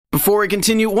Before we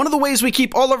continue, one of the ways we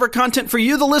keep all of our content for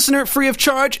you, the listener, free of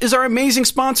charge is our amazing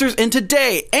sponsors, and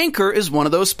today, Anchor is one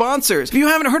of those sponsors. If you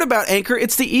haven't heard about Anchor,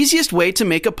 it's the easiest way to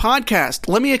make a podcast.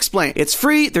 Let me explain. It's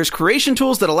free, there's creation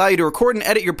tools that allow you to record and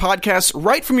edit your podcasts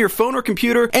right from your phone or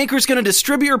computer. Anchor's going to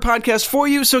distribute your podcast for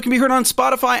you so it can be heard on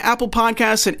Spotify, Apple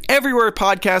Podcasts, and everywhere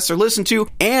podcasts are listened to,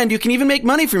 and you can even make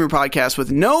money from your podcast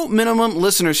with no minimum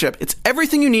listenership. It's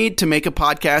everything you need to make a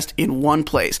podcast in one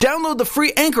place. Download the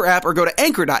free Anchor app or go to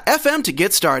anchor.fm to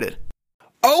get started.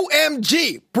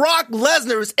 OMG, Brock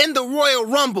Lesnar is in the Royal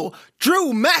Rumble.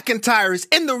 Drew McIntyre is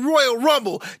in the Royal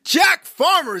Rumble. Jack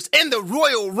Farmer's in the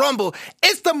Royal Rumble.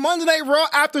 It's the Monday Night Raw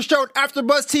after show at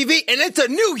AfterBuzz TV, and it's a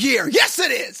new year. Yes,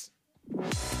 it is.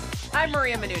 I'm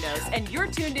Maria Menounos, and you're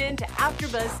tuned in to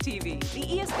AfterBuzz TV, the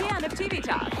ESPN of TV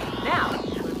talk. Now,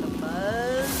 with the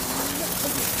buzz.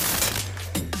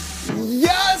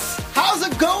 Yes! How's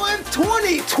it going?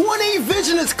 2020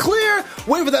 vision is clear.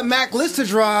 Wait for that Mac list to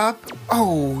drop.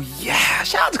 Oh, yeah.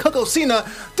 Shout out to Coco Cena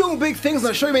doing big things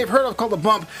on a show you may have heard of called The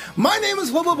Bump. My name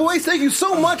is Bubba Boys. Thank you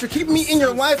so much for keeping me in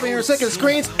your life and your second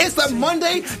screens. It's the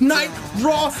Monday Night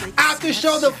Raw After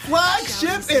Show. The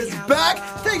flagship is back.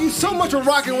 Thank you so much for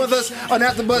rocking with us on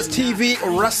AfterBuzz TV,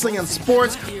 Wrestling and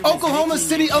Sports. Oklahoma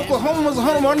City, Oklahoma was the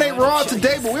home of Monday Night Raw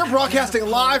today, but we're broadcasting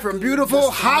live from beautiful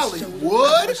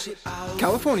Hollywood,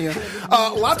 California.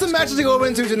 Lots of matches to go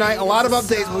into tonight, a lot of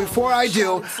updates, but before I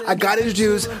do, I gotta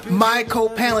introduce my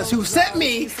co-panelist who sent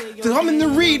me to come in to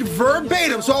read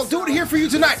verbatim, so I'll do it here for you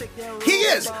tonight. He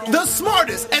is the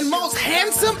smartest and most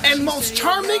handsome and most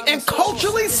charming and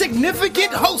culturally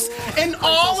significant host in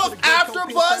all of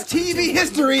AfterBuzz TV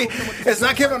history. It's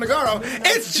not Kevin Nagaro,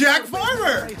 it's Jack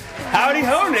Farmer. Howdy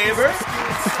ho, neighbor.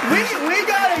 We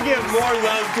gotta give more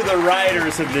love to the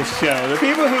writers of this show, the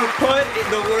people who put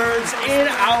the words in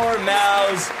our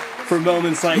mouths for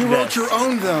moments like this. You wrote your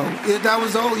own, though. That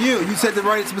was all you. You said to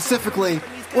write it specifically.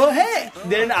 Well, hey,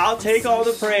 then I'll take all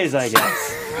the praise, I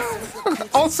guess.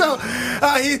 Also,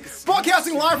 he's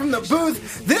broadcasting live from the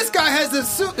booth. This guy has the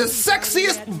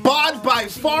sexiest bod by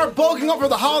far, bulking up for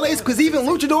the holidays because even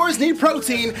luchadors need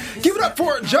protein. Give it up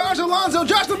for Josh Alonso.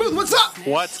 Josh the booth, what's up?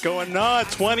 What's going on?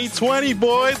 2020,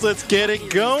 boys. Let's get it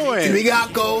going. We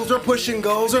got goals. We're pushing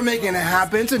goals. We're making it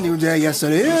happen. It's a new day. Yes,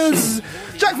 it is.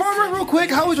 Jack Farmer, real quick,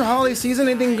 how was your holiday season?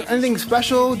 Anything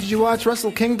special? Did you watch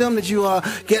Wrestle Kingdom? Did you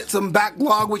get some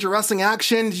backlog with your wrestling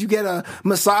action? Did you get a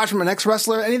massage from an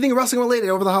ex-wrestler? Anything wrestling related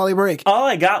over the holiday break? All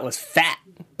I got was fat.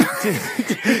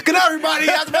 Good night, everybody.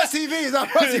 AfterBuzz TV is not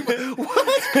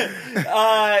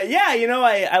yeah, you know,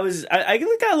 I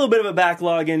got a little bit of a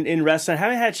backlog in wrestling. I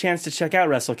haven't had a chance to check out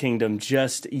Wrestle Kingdom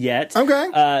just yet.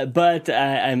 Okay. But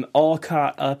I'm all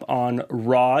caught up on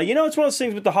Raw. You know, it's one of those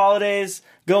things with the holidays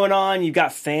going on. You've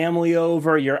got family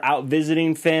over. You're out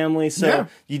visiting family. So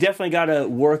you definitely got to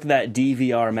work that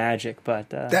DVR magic. But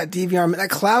that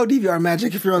cloud DVR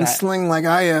magic if you're on Sling like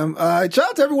I am. Shout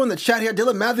out to everyone in the chat here.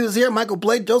 Dylan Matthews is here. Michael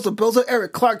Blake, Joseph Bilzo,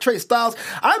 Eric Clark, Trey Styles.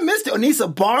 I missed it.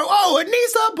 Anissa Barr. Oh,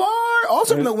 Anissa Barr.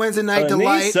 Also from the Wednesday Night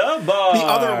Delight. Anissa Barr. The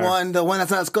other one, the one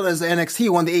that's not as good as the NXT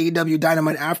one, the AEW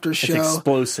Dynamite After Show. It's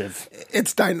explosive.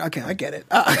 It's Dynamite. Okay, I get it.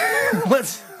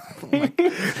 Let's...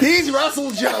 These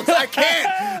Russell jokes,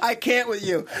 I can't with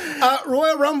you.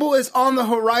 Royal Rumble is on the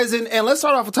horizon, and let's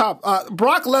start off the top.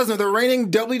 Brock Lesnar, the reigning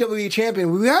WWE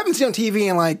champion, we haven't seen on TV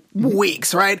in like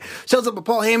weeks, right? Shows up with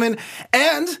Paul Heyman,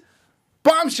 and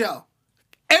Bombshell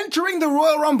entering the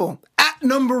Royal Rumble at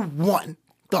number 1.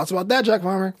 Thoughts about that, Jack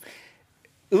Farmer?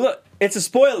 Look, it's a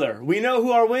spoiler. We know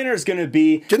who our winner is going to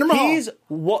be. Jinder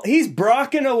Mahal. He's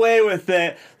brocking away with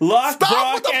it. Lock,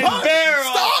 Brock, and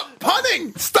barrel.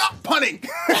 Stop punning.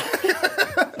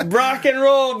 Rock and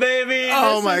roll, baby.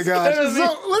 Oh, my gosh.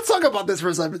 So let's talk about this for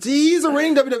a second. He's a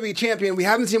reigning WWE champion. We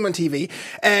haven't seen him on TV.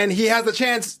 And he has the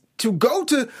chance to go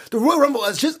to the Royal Rumble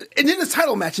and in his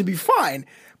title match and be fine.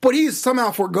 But he's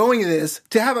somehow foregoing this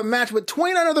to have a match with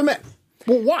 29 other men.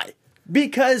 Well, why?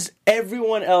 Because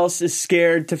everyone else is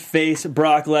scared to face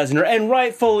Brock Lesnar, and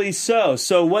rightfully so.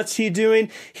 So what's he doing?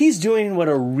 He's doing what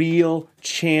a real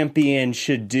champion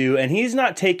should do, and he's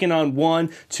not taking on 1,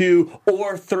 2,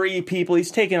 or 3 people.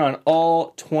 He's taking on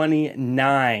all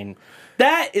 29.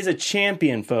 That is a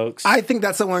champion, folks. I think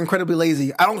that's someone incredibly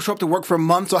lazy. I don't show up to work for a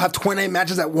month, so I'll have 28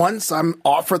 matches at once. I'm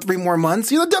off for 3 more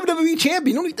months. You're the WWE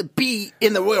champion. You don't need to be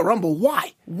in the Royal Rumble.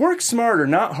 Why? Work smarter,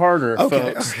 not harder,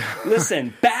 folks. Okay.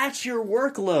 Listen, batch your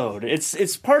workload.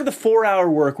 It's part of the 4-hour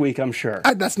work week, I'm sure.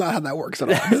 That's not how that works at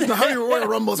all. That's not how your Royal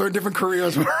Rumbles or different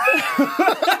careers work.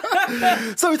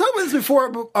 So we talked about this before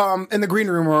in the green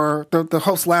room or the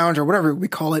host lounge or whatever we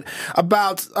call it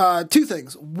about two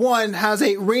things. One, has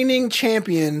a reigning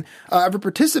champion ever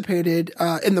participated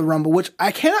in the Rumble, which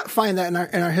I cannot find that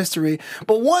in our history.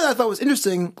 But one I thought was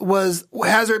interesting was,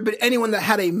 has there been anyone that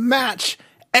had a match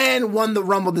and won the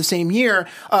Rumble the same year?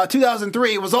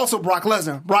 2003 was also Brock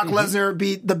Lesnar. Brock Lesnar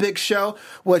beat The Big Show,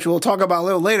 which we'll talk about a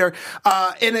little later,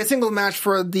 in a single match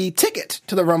for the ticket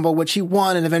to the Rumble, which he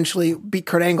won and eventually beat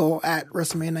Kurt Angle at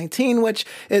WrestleMania 19, which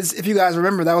is, if you guys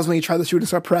remember, that was when he tried the shooting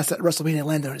star press at WrestleMania,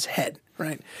 landed on his head.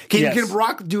 Right? Can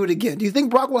Brock do it again? Do you think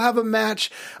Brock will have a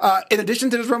match in addition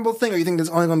to this Rumble thing, or you think there's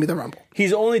only going to be the Rumble?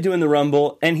 He's only doing the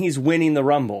Rumble, and he's winning the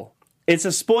Rumble. It's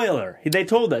a spoiler. They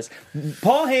told us.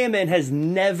 Paul Heyman has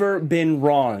never been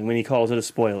wrong when he calls it a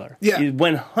spoiler. Yeah.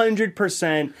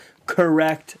 100%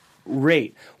 correct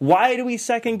rate. Why do we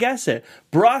second guess it?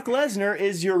 Brock Lesnar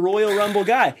is your Royal Rumble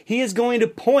guy. He is going to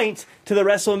point to the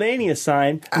WrestleMania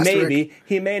sign. Asterisk. Maybe.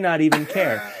 He may not even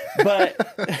care.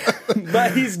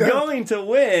 But he's going to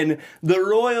win the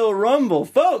Royal Rumble.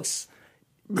 Folks,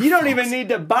 you don't even need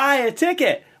to buy a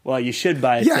ticket. Well, you should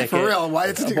buy a ticket. Yeah, for real. Why?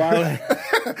 It's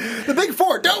the Big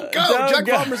Four. Don't go. Jack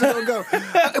Farmer said don't go.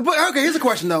 But okay, here's a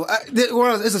question though.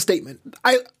 It's a statement.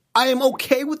 I am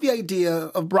okay with the idea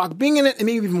of Brock being in it and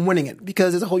maybe even winning it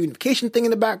because there's a whole unification thing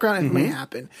in the background and it may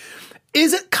happen.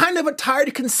 Is it kind of a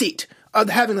tired conceit of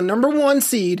having the number one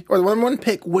seed or the number one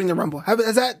pick winning the Rumble?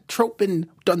 Has that trope been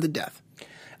done to death?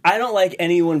 I don't like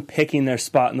anyone picking their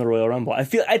spot in the Royal Rumble. I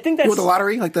think that's with the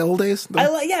lottery, like the old days. I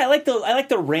like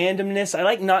the randomness. I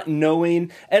like not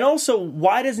knowing. And also,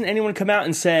 why doesn't anyone come out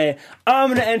and say, "I'm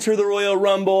going to enter the Royal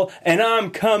Rumble and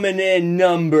I'm coming in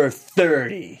number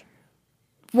 30"?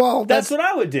 Well, that's what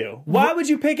I would do. Why would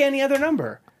you pick any other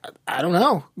number? I don't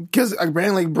know, because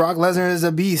apparently Brock Lesnar is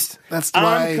a beast. That's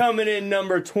why I'm coming in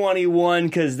number 21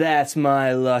 because that's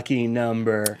my lucky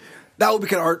number. That would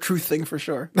be an art truth thing for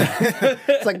sure.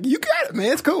 It's like, you got it,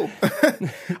 man. It's cool.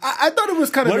 I thought it was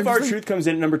kind of. What if our truth comes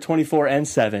in at number 24 and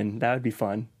 7? That would be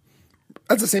fun.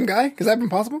 That's the same guy? Because that been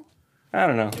possible? I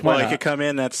don't know. Well, he could come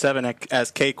in at 7 as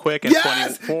K Quick and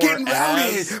 24 getting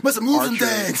rowdy, but some moves and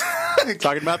things.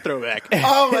 Talking about throwback.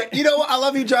 Oh, you know what? I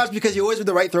love you, Josh, because you always with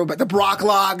the right throwback. The Brock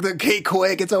Lock, the K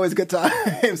Quick. It's always good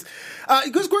times.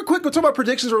 Just quick, we'll talk about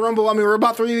predictions for Rumble. I mean, we're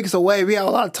about 3 weeks away. We have a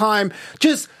lot of time.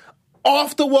 Just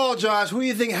off the wall, Josh, who do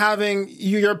you think having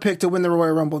your pick to win the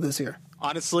Royal Rumble this year?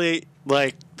 Honestly,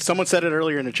 like someone said it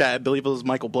earlier in the chat, I believe it was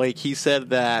Michael Blake. He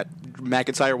said that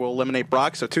McIntyre will eliminate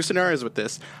Brock. So 2 scenarios with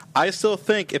this. I still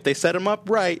think if they set him up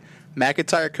right,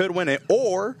 McIntyre could win it.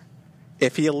 Or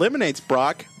if he eliminates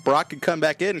Brock, Brock could come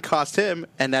back in and cost him,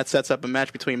 and that sets up a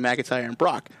match between McIntyre and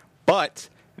Brock. But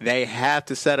they have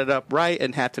to set it up right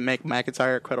and have to make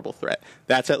McIntyre a credible threat.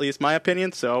 That's at least my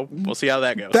opinion, so we'll see how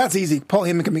that goes. That's easy. Paul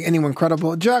Heyman can make anyone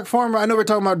credible. Jack Farmer, I know we're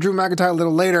talking about Drew McIntyre a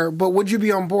little later, but would you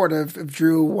be on board if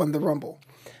Drew won the Rumble?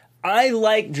 I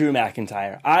like Drew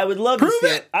McIntyre. I would love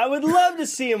to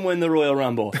see him win the Royal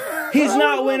Rumble. He's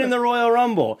not winning the Royal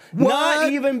Rumble. What?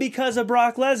 Not even because of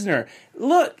Brock Lesnar.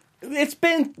 Look, it's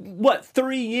been,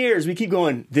 3 years? We keep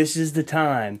going, this is the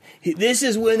time. This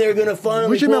is when they're going to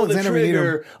finally pull the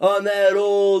trigger on that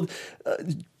old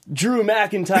Drew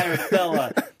McIntyre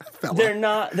fella.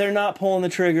 They're not pulling the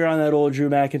trigger on that old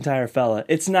Drew McIntyre fella.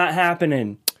 It's not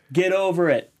happening. Get over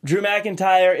it. Drew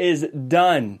McIntyre is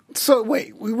done. So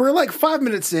wait, we're like 5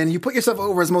 minutes in. You put yourself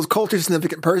over as the most culturally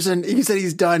significant person. And you said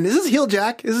he's done. Is this heel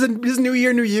Jack? Is this new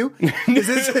year, new you? Is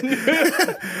this?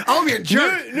 I'll be a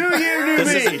jerk. New year, new me.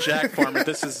 This isn't Jack Farmer.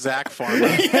 This is Zach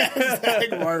Farmer. Zach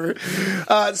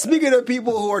Farmer. Speaking of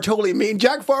people who are totally mean,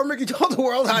 Jack Farmer, can you tell the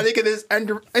world how they can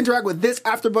interact with this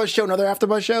AfterBuzz show and other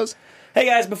AfterBuzz shows? Hey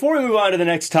guys, before we move on to the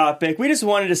next topic, we just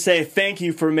wanted to say thank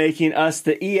you for making us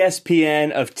the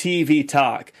ESPN of TV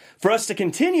talk. For us to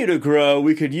continue to grow,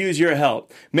 we could use your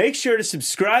help. Make sure to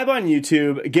subscribe on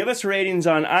YouTube, give us ratings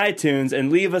on iTunes,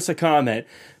 and leave us a comment.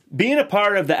 Being a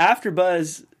part of the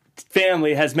AfterBuzz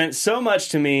family has meant so much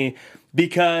to me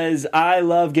because I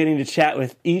love getting to chat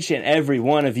with each and every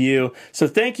one of you. So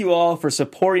thank you all for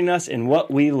supporting us in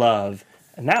what we love.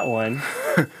 And that one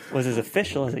was as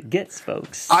official as it gets,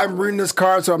 folks. I'm reading this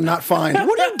card, so I'm not fined.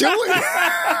 What are you doing?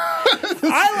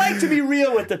 I like to be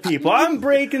real with the people. I'm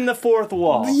breaking the fourth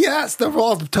wall. Yes, the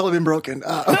wall's totally been broken.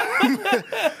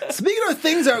 Speaking of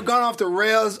things that have gone off the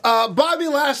rails, Bobby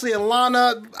Lashley and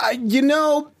Lana,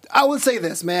 I would say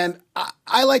this, man.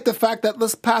 I like the fact that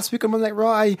this past week on Monday Night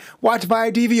Raw, I watched via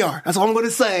DVR. That's all I'm going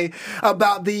to say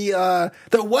about the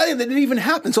wedding that didn't even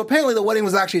happen. So apparently the wedding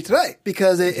was actually today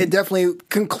because it definitely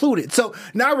concluded. So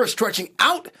now we're stretching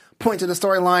out point to the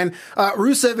storyline.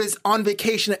 Rusev is on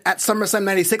vacation at SummerSlam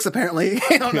 96, apparently,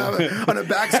 on a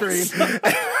back screen.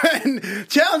 And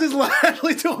challenges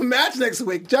Lashley to a match next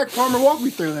week. Jack Farmer, walk me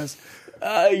through this.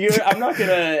 I'm not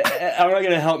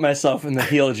gonna help myself in the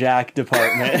heel Jack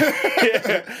department.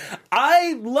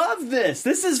 I love this.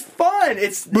 This is fun.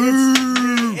 It's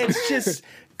just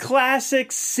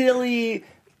classic, silly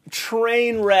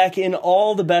train wreck in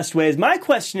all the best ways. My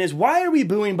question is, why are we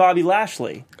booing Bobby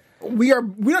Lashley? We're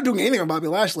not doing anything on Bobby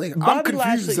Lashley. I'm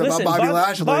confused about Bobby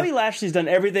Lashley. Bobby Lashley's done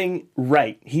everything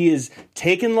right. He has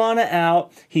taken Lana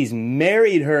out. He's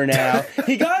married her now.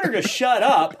 He got her to shut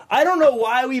up. I don't know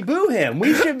why we boo him.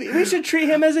 We should treat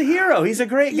him as a hero. He's a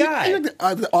great guy.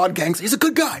 The odd gangster. He's a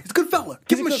good guy. He's a good fella.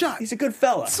 Give him a shot. He's a good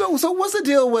fella. So what's the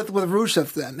deal with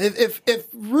Rusev then?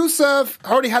 If Rusev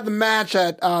already had the match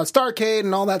at Starrcade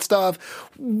and all that stuff,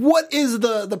 what is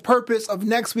the purpose of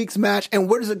next week's match, and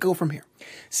where does it go from here?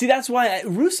 See, that's why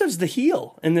Rusev's the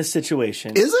heel in this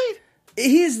situation. Is he?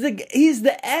 He's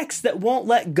the ex that won't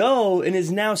let go and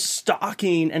is now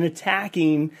stalking and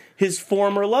attacking his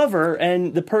former lover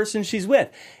and the person she's with.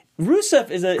 Rusev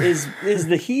is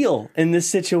the heel in this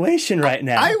situation right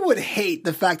now. I would hate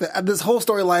the fact that this whole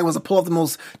storyline was to pull off the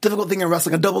most difficult thing in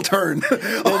wrestling, a double turn over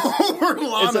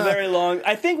Lana. It's a very long...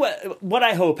 I think what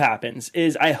I hope happens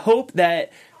is I hope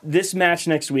that this match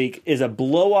next week is a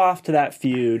blow-off to that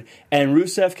feud, and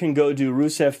Rusev can go do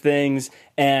Rusev things,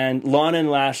 and Lana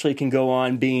and Lashley can go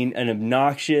on being an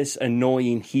obnoxious,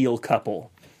 annoying heel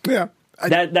couple. Yeah.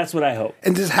 That's what I hope.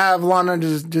 And just have Lana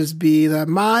just be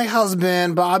my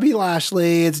husband, Bobby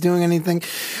Lashley, it's doing anything.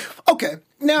 Okay,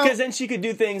 now... Because then she could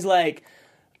do things like,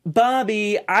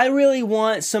 Bobby, I really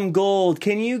want some gold.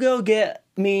 Can you go get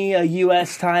me a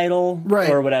U.S. title? Right.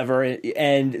 Or whatever.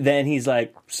 And then he's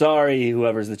like, sorry,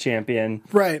 whoever's the champion.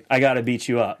 Right. I got to beat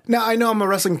you up. Now, I know I'm a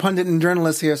wrestling pundit and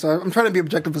journalist here, so I'm trying to be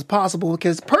objective as possible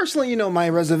because personally, my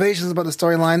reservations about the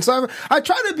storyline. So I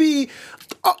try to be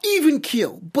even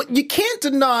keel. But you can't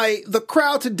deny the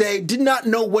crowd today did not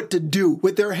know what to do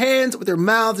with their hands, with their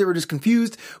mouths. They were just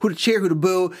confused who to cheer, who to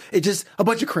boo. It's just a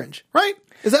bunch of cringe, right?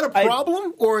 Is that a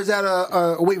problem, or is that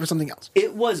a wait for something else?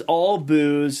 It was all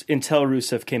boos until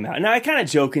Rusev came out. Now, I kind of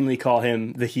jokingly call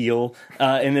him the heel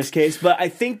in this case, but I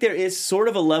think there is sort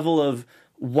of a level of,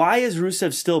 why is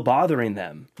Rusev still bothering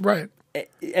them? Right.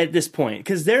 At this point,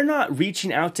 because they're not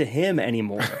reaching out to him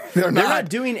anymore. They're not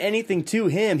doing anything to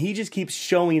him. He just keeps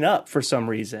showing up for some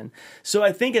reason. So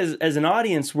I think as an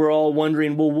audience, we're all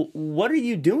wondering, well, what are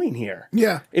you doing here?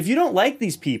 Yeah. If you don't like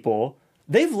these people...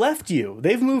 They've left you.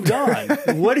 They've moved on.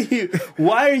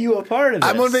 Why are you a part of this?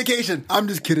 I'm on vacation. I'm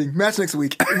just kidding. Match next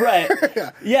week. Right.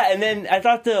 Yeah, and then I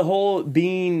thought the whole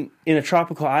being in a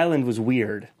tropical island was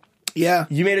weird. Yeah.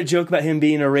 You made a joke about him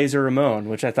being a Razor Ramon,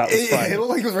 which I thought was fun. It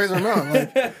looked like it was Razor Ramon.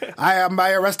 I am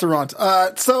by a restaurant.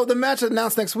 So the match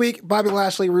announced next week, Bobby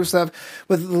Lashley, Rusev,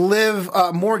 with Liv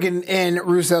Morgan in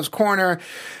Rusev's corner.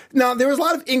 Now, there was a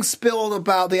lot of ink spilled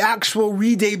about the actual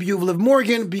re-debut of Liv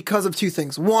Morgan because of two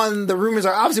things. One, the rumors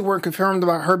obviously weren't confirmed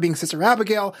about her being Sister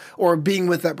Abigail or being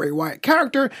with that Bray Wyatt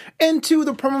character. And two,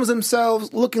 the promos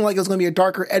themselves looking like it was going to be a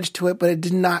darker edge to it, but it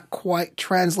did not quite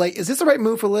translate. Is this the right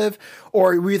move for Liv,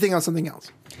 or were you thinking of something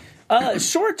else?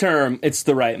 Short term, it's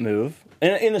the right move.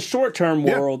 In the short-term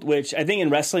world, which I think in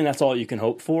wrestling, that's all you can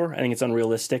hope for. I think it's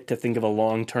unrealistic to think of a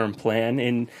long-term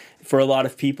plan for a lot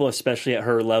of people, especially at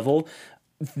her level.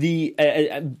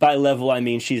 By level, I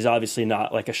mean she's obviously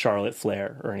not like a Charlotte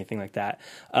Flair or anything like that.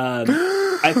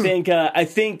 I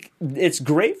think it's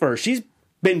great for her. She's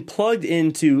been plugged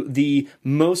into the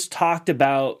most talked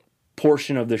about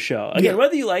portion of the show. Again,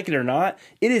 whether you like it or not,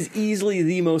 it is easily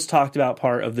the most talked about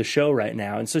part of the show right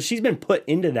now. And so she's been put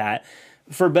into that.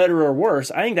 For better or worse,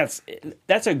 I think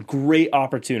that's a great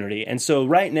opportunity. And so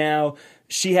right now,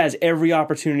 she has every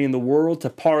opportunity in the world to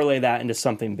parlay that into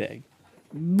something big.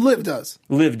 Liv does.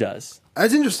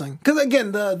 That's interesting. Because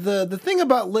again, the thing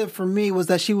about Liv for me was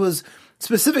that she was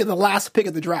specifically the last pick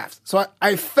of the draft. So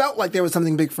I felt like there was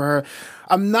something big for her.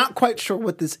 I'm not quite sure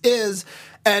what this is.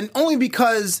 And only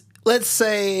because, let's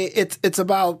say, it's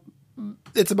about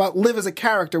Liv as a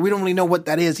character. We don't really know what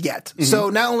that is yet. Mm-hmm. So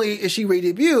not only is she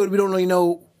re-debuted, we don't really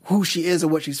know who she is or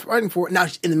what she's fighting for. Now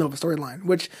she's in the middle of a storyline,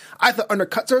 which I thought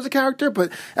undercuts her as a character,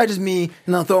 but that's just me,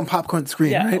 throwing popcorn at the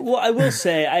screen. Yeah, right? Well, I will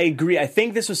say, I agree. I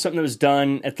think this was something that was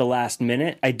done at the last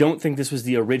minute. I don't think this was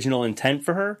the original intent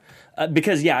for her.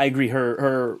 Because, I agree.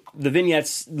 The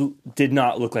vignettes did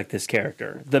not look like this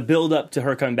character. The build up to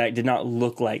her coming back did not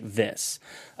look like this.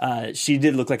 She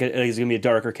did look like it was going to be a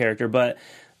darker character, but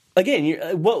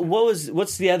again,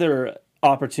 what's the other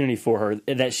opportunity for her?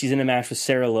 That she's in a match with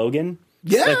Sarah Logan?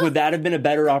 Yeah. Like, would that have been a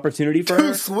better opportunity for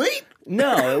her? Sweet.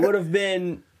 No, it would have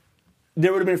been.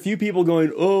 There would have been a few people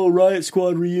going, "Oh, Riot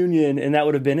Squad reunion," and that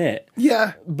would have been it.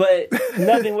 Yeah. But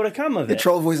nothing would have come of it. The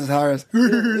troll voice is ours.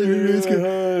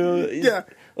 Yeah.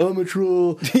 I'm a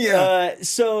troll. Yeah.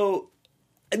 So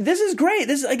this is great.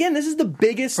 This is the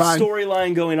biggest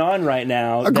storyline going on right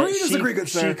now. Agree, that disagree, good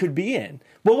sir. She could be in.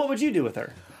 Well, what would you do with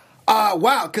her?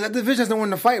 Wow, because that division has no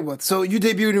one to fight with. So you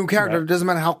debut a new character, Right. it doesn't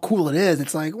matter how cool it is.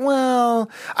 It's like, well,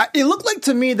 it looked like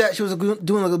to me that she was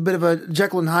doing like a bit of a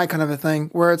Jekyll and Hyde kind of a thing,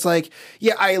 where it's like,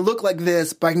 yeah, I look like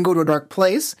this, but I can go to a dark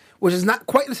place, which is not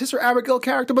quite the Sister Abigail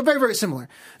character, but very, very similar.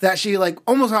 That she, like,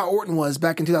 almost how Orton was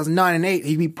back in 2009 and 8,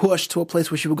 he'd be pushed to a place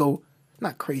where she would go,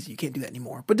 not crazy, you can't do that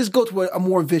anymore, but just go to a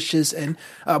more vicious and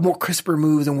more crisper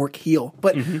moves and work heel.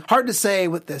 But hard to say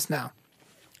with this now.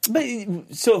 But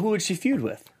so who would she feud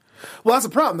with? Well, that's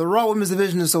the problem. The Raw Women's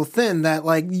division is so thin that,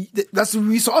 like,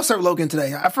 we saw Sarah Logan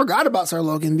today. I forgot about Sarah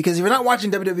Logan because if you're not watching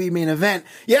WWE main event,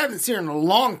 you haven't seen her in a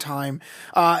long time.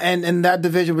 And that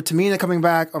division with Tamina coming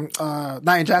back,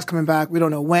 Nia Jax coming back, we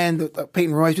don't know when.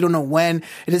 Peyton Royce, we don't know when.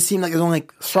 It just seemed like there's only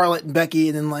like Charlotte and Becky,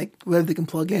 and then like whoever they can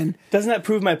plug in. Doesn't that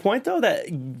prove my point though? That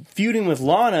feuding with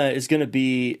Lana is going to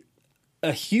be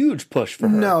a huge push for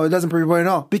her. No, it doesn't prove your point at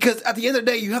all. Because at the end of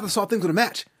the day, you have to solve things with a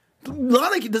match.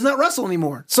 Lana does not wrestle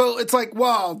anymore. So it's like,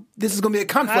 wow, this is going to be a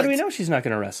conflict. How do we know she's not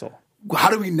going to wrestle?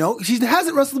 How do we know? She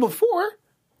hasn't wrestled before.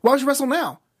 Why would she wrestle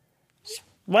now?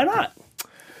 Why not?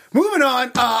 Moving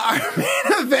on, our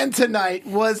main event tonight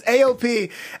was AOP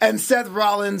and Seth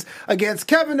Rollins against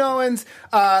Kevin Owens,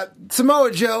 Samoa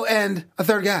Joe, and a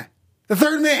third guy. The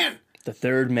third man. The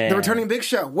third man. The returning Big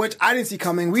Show, which I didn't see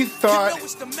coming. We thought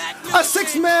a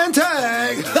six-man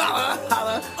tag. Holla,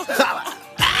 holla, holla.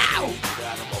 Ow!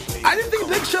 I didn't think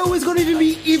Big Show was going to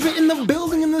even in the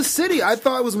building in the city. I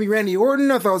thought it was going to be Randy Orton.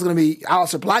 I thought it was going to be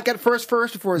Aleister Black at first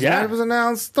before his match was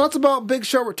announced. Thoughts about Big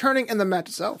Show returning and the match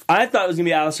itself? I thought it was going to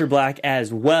be Aleister Black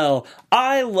as well.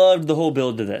 I loved the whole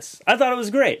build to this. I thought it was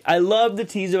great. I loved the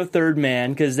tease of a third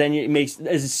man because then it makes,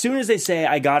 as soon as they say,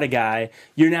 I got a guy,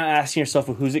 you're now asking yourself,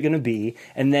 well, who's it going to be?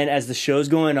 And then as the show's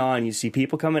going on, you see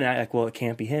people coming out like, well, it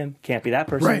can't be him. Can't be that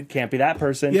person. Can't be that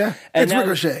person. Yeah. And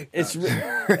it's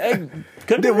Ricochet.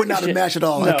 They would not have matched at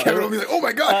all. No, Kevin would be like, oh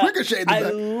my God, Ricochet.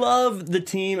 I love the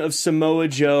team of Samoa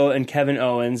Joe and Kevin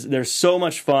Owens. They're so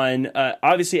much fun.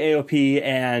 Obviously, AOP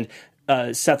and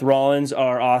Seth Rollins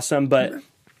are awesome, but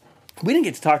we didn't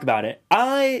get to talk about it.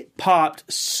 I popped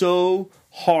so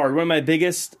hard. One of my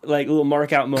biggest like little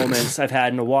mark out moments I've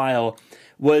had in a while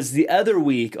was the other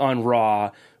week on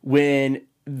Raw when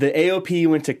the AOP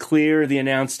went to clear the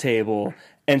announce table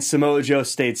and Samoa Joe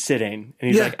stayed sitting.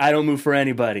 And he's like, I don't move for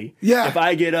anybody. Yeah. If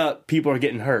I get up, people are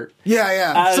getting hurt.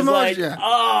 Yeah. I was like,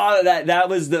 oh, that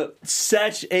was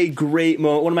such a great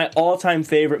moment. One of my all-time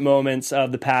favorite moments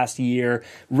of the past year.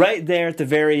 Right there at the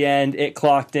very end, it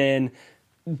clocked in.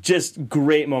 Just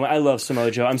great moment. I love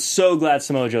Samoa Joe. I'm so glad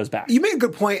Samoa Joe's back. You make a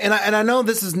good point, and I know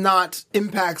this is not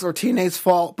Impact's or TNA's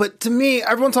fault, but to me,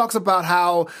 everyone talks about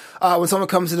how when someone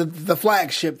comes to the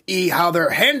flagship how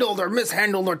they're handled or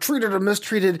mishandled or treated or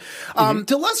mistreated.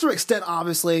 To a lesser extent,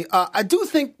 obviously, I do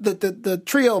think that the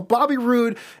trio, Bobby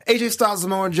Roode, AJ Styles,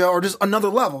 Samoa Joe, are just another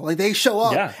level. Like, they show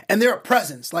up, and they're a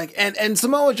presence. Like, and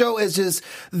Samoa Joe is just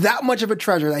that much of a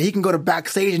treasure that he can go to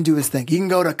backstage and do his thing. He can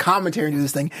go to commentary and do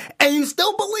his thing, and you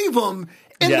still believe him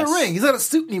in the ring. He's not a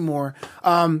suit anymore.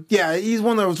 He's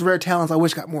one of those rare talents I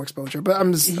wish got more exposure, but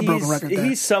I'm just a broken record there.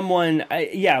 He's someone,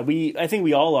 I think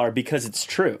we all are because it's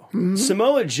true. Mm-hmm.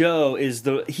 Samoa Joe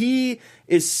he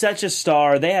is such a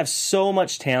star. They have so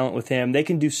much talent with him. They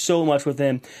can do so much with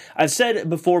him. I've said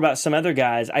before about some other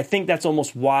guys, I think that's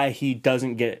almost why he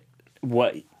doesn't get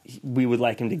what we would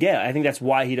like him to get. I think that's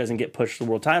why he doesn't get pushed to the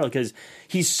world title, because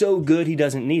he's so good he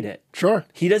doesn't need it. Sure.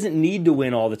 He doesn't need to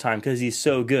win all the time because he's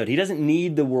so good. He doesn't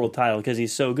need the world title because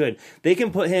he's so good. They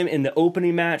can put him in the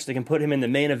opening match. They can put him in the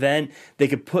main event. They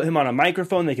could put him on a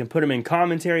microphone. They can put him in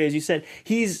commentary. As you said,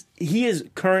 he is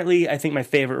currently, I think, my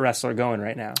favorite wrestler going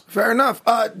right now. Fair enough.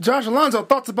 Josh Alonso,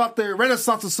 thoughts about the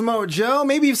renaissance of Samoa Joe?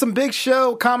 Maybe some Big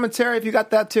Show commentary if you got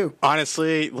that too.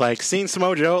 Honestly, like seeing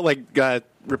Samoa Joe,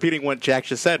 repeating what Jack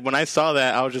just said, when I saw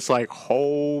that, I was just like,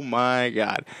 oh my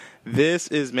God. This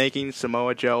is making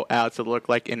Samoa Joe out to look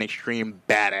like an extreme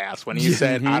badass. When he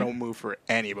said, I don't move for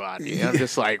anybody. And I'm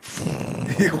just like,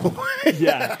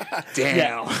 yeah.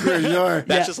 Damn. Sure.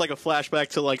 That's just like a flashback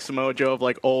to like Samoa Joe of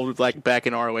like old, like back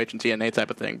in ROH and TNA type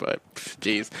of thing. But,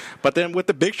 geez. But then with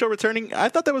the Big Show returning, I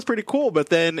thought that was pretty cool. But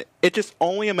then it just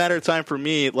only a matter of time for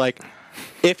me. Like,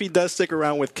 if he does stick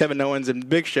around with Kevin Owens and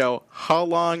Big Show,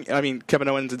 Kevin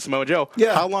Owens and Samoa Joe,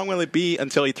 how long will it be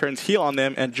until he turns heel on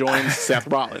them and joins Seth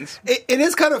Rollins? It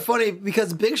is kind of funny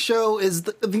because Big Show is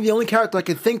the only character I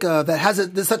can think of that has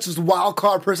such a wild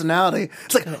card personality.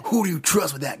 It's like, who do you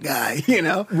trust with that guy? You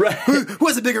know? Right. Who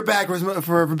has a bigger back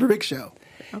for Big Show?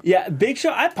 Yeah, Big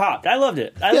Show, I popped. I loved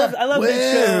it. I love Big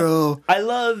Show. I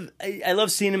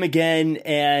love seeing him again,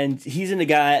 and he's in the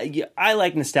guy. I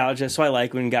like nostalgia, so I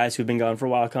like when guys who've been gone for a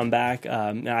while come back.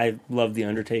 I love The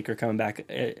Undertaker coming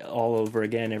back all over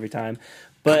again every time.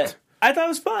 But I thought it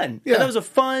was fun. Yeah. I thought it was a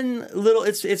fun little.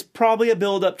 It's probably a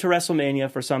build up to WrestleMania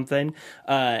for something,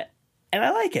 and I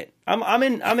like it. I'm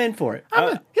in for it.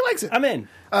 He likes it. I'm in.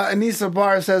 Anissa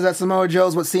Barr says that Samoa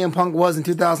Joe's what CM Punk was in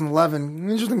 2011.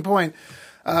 Interesting point.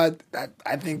 I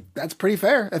think that's pretty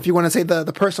fair. If you want to say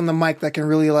the person on the mic that can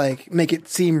really like make it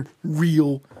seem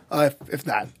real, if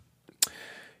not.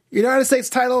 United States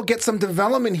title gets some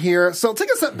development here. So take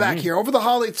a step back here. Over the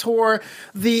holiday tour,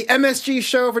 the MSG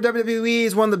show for WWE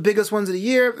is one of the biggest ones of the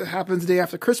year. It happens the day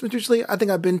after Christmas usually. I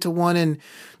think I've been to one in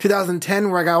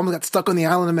 2010 where I almost got stuck on the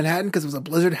island of Manhattan because it was a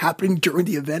blizzard happening during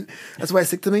the event. That's why it's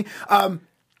sick to me.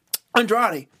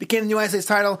 Andrade became the United States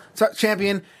title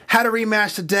champion, had a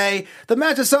rematch today. The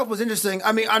match itself was interesting.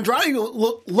 I mean, Andrade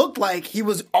looked like he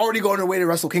was already going away to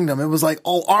Wrestle Kingdom. It was like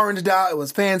all oranged out. It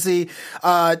was fancy.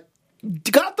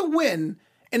 Got the win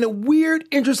in a weird,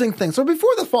 interesting thing. So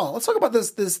before the fall, let's talk about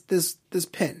this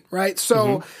pin, right?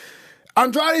 So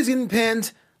Andrade's getting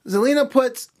pinned. Zelina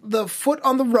puts the foot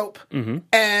on the rope,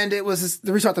 and it was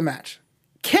the restart the match.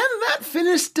 Can that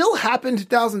finish still happen in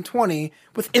 2020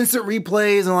 with instant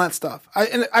replays and all that stuff?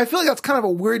 I feel like that's kind of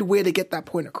a weird way to get that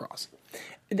point across.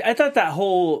 I thought that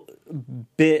whole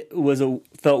bit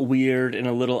felt weird and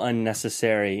a little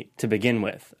unnecessary to begin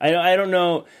with. I don't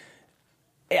know.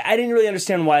 I didn't really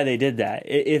understand why they did that.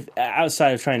 If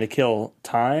outside of trying to kill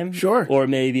time, sure, or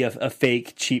maybe a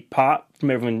fake cheap pop from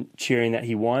everyone cheering that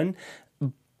he won,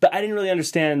 but I didn't really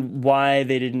understand why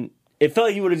they didn't. It felt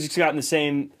like you would have just gotten the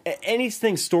same.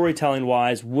 Anything storytelling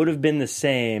wise would have been the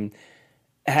same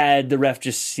had the ref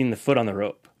just seen the foot on the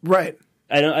rope. Right.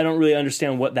 I don't really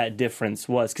understand what that difference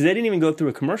was because they didn't even go through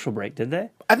a commercial break, did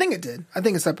they? I think it did. I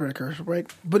think it separated a commercial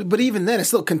break, but even then, it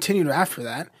still continued after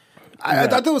that. I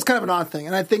thought that was kind of an odd thing,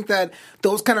 and I think that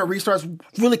those kind of restarts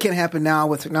really can't happen now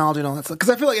with technology and all that stuff. Because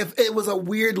I feel like if it was a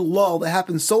weird lull that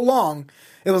happened so long,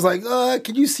 it was like,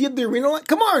 can you see up the arena? Like,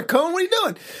 come on, Cone, what are you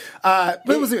doing? But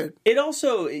it was weird. It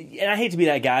also, and I hate to be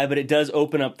that guy, but it does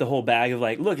open up the whole bag of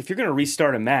like, look, if you're going to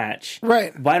restart a match,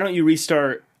 right? Why don't you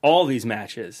restart all these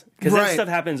matches? Because that stuff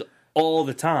happens all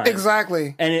the time.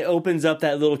 Exactly. And it opens up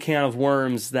that little can of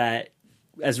worms that,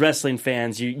 as wrestling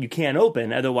fans, you can't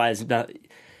open. Otherwise,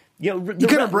 you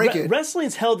couldn't break it.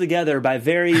 Wrestling's held together by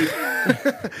very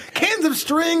cans of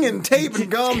string and tape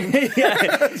and gum.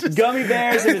 Gummy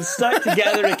bears have been stuck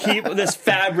together to keep this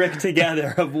fabric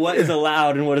together of what is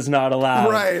allowed and what is not allowed.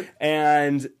 Right.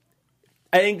 And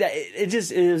I think that it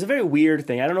was a very weird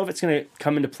thing. I don't know if it's going to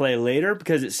come into play later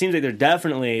because it seems like they're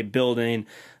definitely building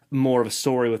more of a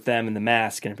story with them and the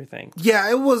mask and everything.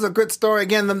 Yeah, it was a good story.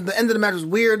 Again, the end of the match was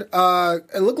weird.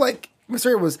 It looked like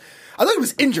Mysterio I thought he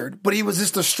was injured, but he was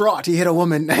just distraught. He hit a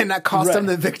woman, and that cost him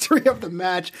the victory of the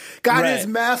match. Got his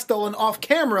mask stolen off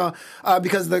camera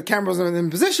because the camera wasn't in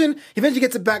position. He eventually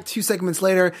gets it back 2 segments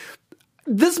later.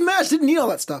 This match didn't need all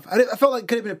that stuff. I felt like it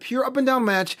could have been a pure up-and-down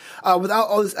match without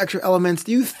all these extra elements.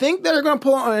 Do you think that they're going to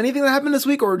pull on anything that happened this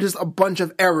week, or just a bunch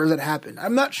of errors that happened?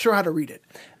 I'm not sure how to read it.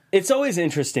 It's always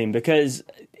interesting because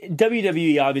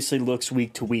WWE obviously looks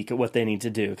week to week at what they need to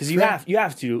do because you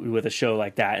have to with a show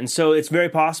like that, and so it's very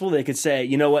possible they could say,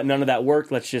 you know what, none of that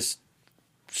worked. Let's just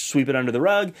sweep it under the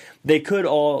rug. They could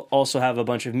also have a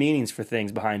bunch of meanings for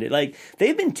things behind it. Like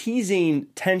they've been teasing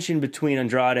tension between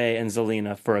Andrade and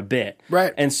Zelina for a bit,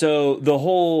 right? And so the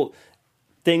whole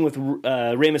thing with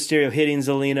Rey Mysterio hitting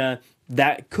Zelina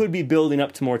that could be building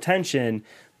up to more tension,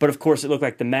 but of course it looked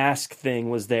like the mask thing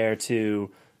was there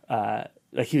to.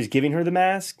 Like he was giving her the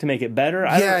mask to make it better.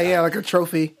 Like a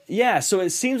trophy. Yeah, so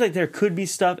it seems like there could be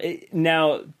stuff.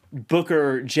 Now,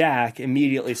 Booker Jack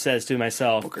immediately says to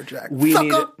myself, Booker Jack, we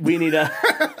need a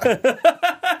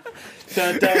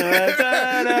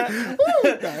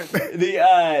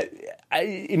I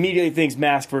immediately thinks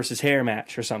mask versus hair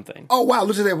match or something. Oh wow,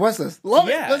 look at that! What's this? Love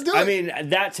it. Let's do it. I mean,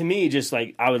 that to me, just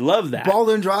like I would love that. Bald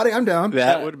Andrade, I'm down.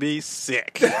 That would be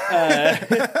sick.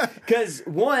 Because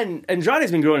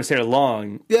Andrade's been growing his hair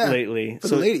long lately. For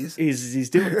the ladies,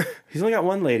 he's only got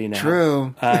one lady now.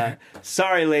 True.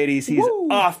 Sorry, ladies, he's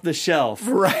off the shelf.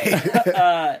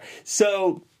 Right.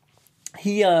 So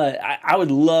he, I would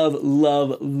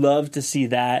love to see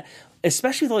that.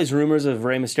 especially with all these rumors of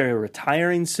Rey Mysterio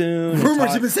retiring soon.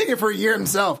 Rumors, he's been saying it for a year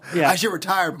himself. Yeah. I should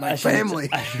retire, but my family.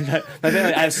 I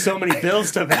have so many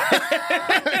bills to pay.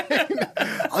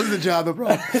 I'll do the job, no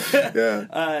problem.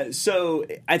 Yeah. So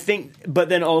I think, but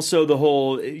then also the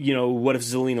whole, what if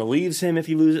Zelina leaves him if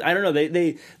he loses? I don't know.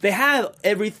 They have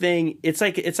everything. It's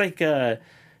like they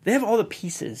have all the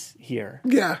pieces here.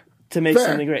 Yeah. To make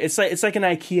something great. It's like an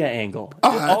IKEA angle.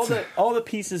 All the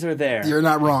pieces are there. You're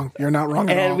not wrong. You're not wrong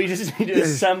at all. And we just need to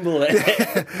assemble it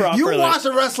properly. You watch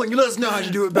the wrestling. You let us know how to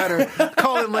do it better.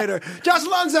 Call in later. Josh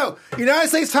Alonso, United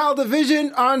States title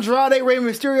division, Andrade, Rey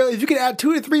Mysterio. If you could add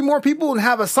 2 to 3 more people and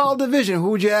have a solid division,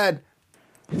 who would you add?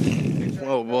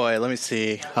 Oh, boy. Let me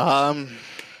see. Definitely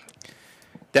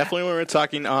when we're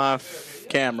talking off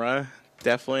camera,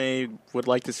 definitely would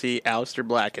like to see Aleister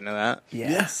Black into that.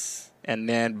 Yes. And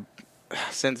then,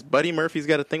 since Buddy Murphy's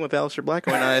got a thing with Aleister Black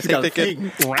going on, I think they could.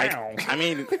 I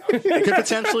mean, it could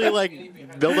potentially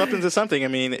build up into something. I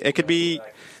mean, it could be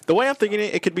the way I'm thinking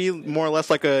it. It could be more or less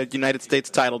like a United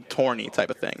States title tourney type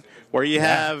of thing, where you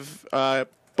have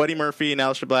Buddy Murphy and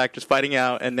Aleister Black just fighting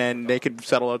out, and then they could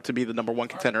settle up to be the number 1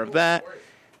 contender of that.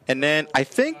 And then I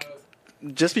think,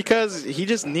 just because he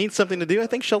just needs something to do, I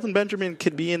think Shelton Benjamin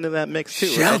could be into that mix too.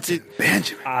 Shelton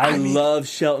Benjamin. I love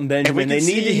Shelton Benjamin. They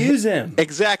need to use him.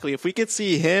 Exactly. If we could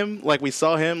see him like we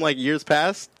saw him years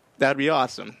past, that'd be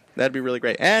awesome. That'd be really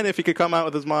great. And if he could come out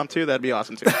with his mom too, that'd be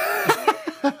awesome too.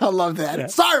 I love that. Yeah.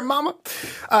 Sorry, Mama.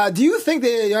 Do you think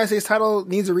the United States title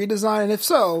needs a redesign? And if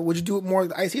so, would you do it more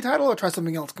with the IC title or try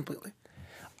something else completely?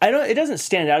 It doesn't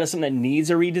stand out as something that needs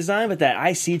a redesign, but that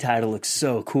IC title looks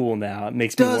so cool now. It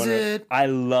makes me wonder. Does it? I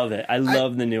love it. I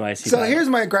love the new IC title. So here's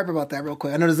my gripe about that real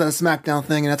quick. I know there's a SmackDown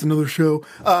thing, and that's another show.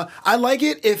 I like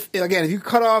it if you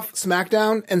cut off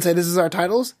SmackDown and say this is our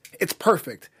titles, it's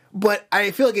perfect. But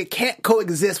I feel like it can't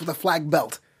coexist with a flag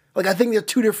belt. I think they're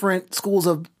 2 different schools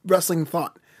of wrestling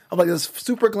thought. Of this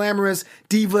super glamorous,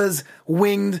 divas,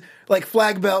 winged,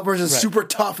 flag belt versus super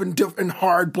tough and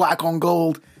hard black on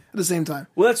gold. At the same time.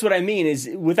 Well, that's what I mean is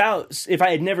if I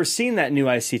had never seen that new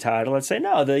IC title, I'd say,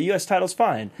 no, the US title's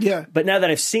fine. Yeah. But now that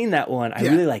I've seen that one, I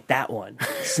really like that one.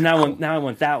 So now I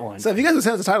want that one. So if you guys would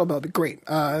send us the title belt, it'd be great. If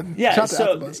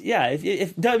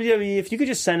WWE, if you could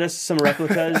just send us some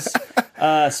replicas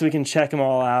so we can check them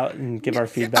all out and give our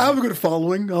feedback. I have a good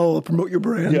following. I'll promote your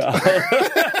brand. Yeah.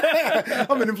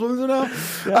 I'm an influencer now.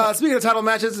 Yeah. Speaking of title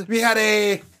matches, we had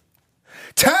a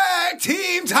tag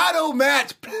team title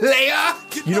match, player.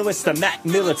 It's the Matt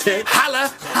Militant. Holla,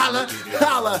 holla,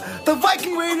 holla. The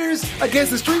Viking Raiders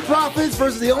against the Street Profits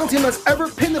versus the only team that's ever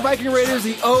pinned the Viking Raiders,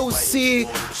 the OC.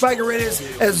 Viking Raiders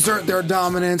assert their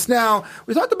dominance. Now,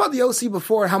 we talked about the OC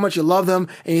before, how much you love them,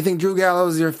 and you think Drew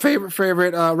Gallows is your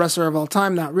favorite wrestler of all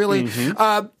time. Not really.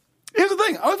 Mm-hmm. Here's the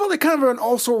thing. I thought they kind of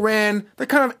also ran. They're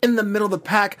kind of in the middle of the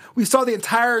pack. We saw the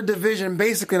entire division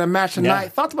basically in a match tonight. Yeah.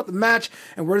 Thoughts about the match,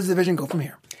 and where does the division go from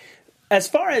here? As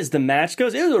far as the match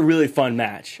goes, it was a really fun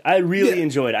match. I really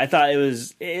enjoyed it. I thought it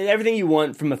was everything you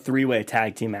want from a 3-way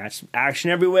tag team match.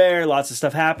 Action everywhere, lots of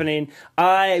stuff happening.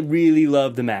 I really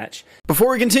loved the match.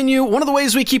 Before we continue, one of the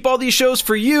ways we keep all these shows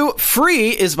for you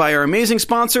free is by our amazing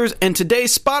sponsors, and today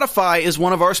Spotify is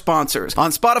one of our sponsors.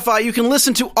 On Spotify, you can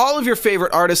listen to all of your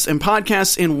favorite artists and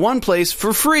podcasts in one place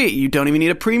for free. You don't even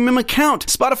need a premium account.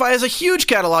 Spotify has a huge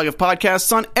catalog of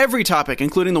podcasts on every topic,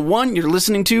 including the one you're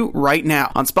listening to right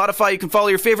now. On Spotify, you can follow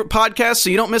your favorite podcasts so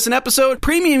you don't miss an episode.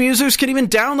 Premium users can even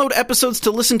download episodes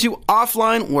to listen to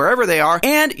offline wherever they are,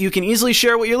 and you can easily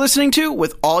share what you're listening to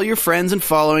with all your friends and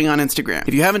following on Instagram.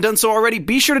 If you haven't done so already,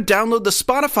 be sure to download the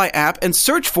Spotify app and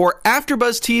search for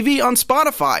AfterBuzz TV on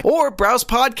Spotify, or browse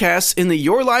podcasts in the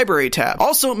Your Library tab.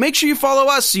 Also, make sure you follow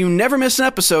us so you never miss an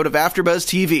episode of AfterBuzz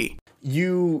TV.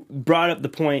 You brought up the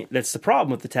point that's the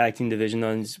problem with the tag team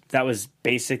division. That was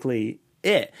basically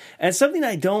it. And something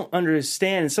I don't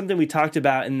understand, and something we talked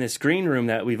about in this green room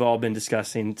that we've all been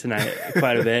discussing tonight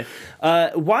quite a bit.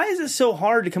 Why is it so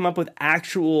hard to come up with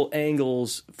actual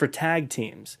angles for tag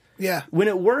teams? Yeah. When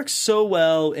it works so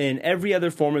well in every other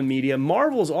form of media,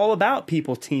 Marvel's all about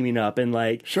people teaming up and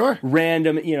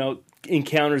random,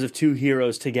 encounters of 2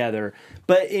 heroes together.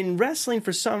 But in wrestling,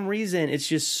 for some reason, it's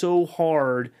just so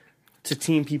hard to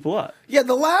team people up. Yeah,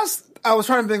 I was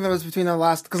trying to think that was between the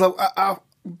last, because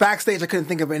backstage, I couldn't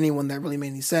think of anyone that really made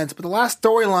any sense. But the last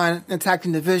storyline in tag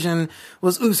team division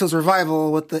was Usos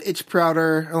Revival with the Itch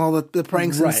Prouder and all the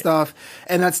pranks and stuff.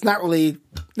 And that's not really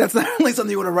something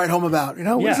you want to write home about.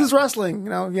 This is wrestling.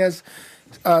 He has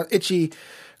itchy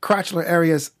crotchular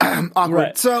areas. Awkward.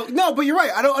 Right. So, no, but you're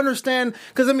right. I don't understand.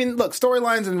 Because, look,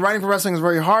 storylines and writing for wrestling is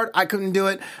very hard. I couldn't do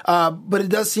it. But it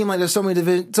does seem like there's so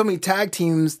many tag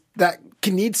teams that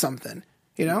can need something.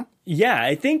 You know? Yeah,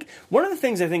 I think one of the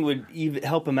things I think would even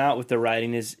help him out with the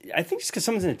writing is, I think just because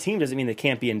someone's in a team doesn't mean they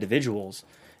can't be individuals.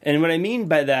 And what I mean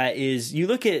by that is, you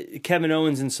look at Kevin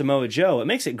Owens and Samoa Joe, what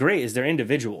makes it great is they're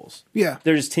individuals. Yeah.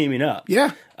 They're just teaming up.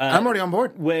 Yeah. I'm already on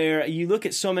board. Where you look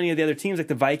at so many of the other teams, like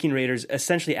the Viking Raiders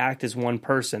essentially act as one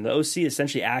person. The OC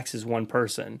essentially acts as one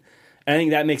person. And I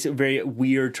think that makes it very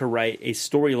weird to write a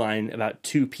storyline about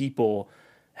two people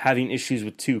having issues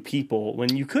with two people,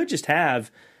 when you could just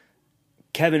have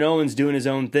Kevin Owens doing his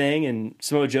own thing and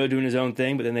Samoa Joe doing his own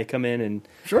thing, but then they come in and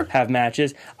have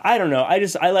matches. I don't know.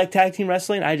 I like tag team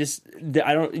wrestling.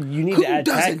 You need to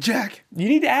add Jack? You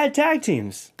need to add tag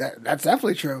teams. That's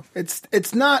definitely true.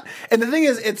 It's not, and the thing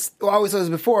is, I always said this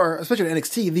before, especially in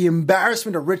NXT, the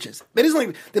embarrassment of riches. It isn't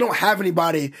like they don't have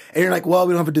anybody, and you're like, well,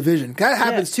 we don't have a division. That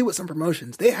happens too with some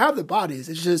promotions. They have the bodies.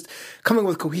 It's just coming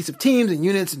with cohesive teams and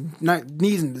units and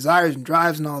needs and desires and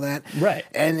drives and all that, right?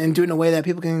 And doing it in a way that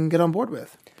people can get on board with.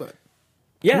 But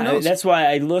yeah, that's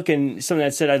why I look, and something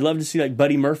that said I'd love to see like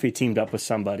Buddy Murphy teamed up with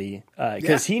somebody,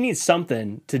 because he needs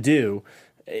something to do.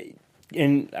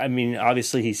 And I mean,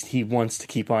 obviously he wants to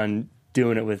keep on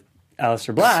doing it with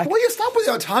Aleister Black. Will you stop with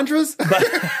the entendres?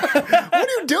 What are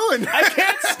you doing? I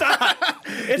can't stop.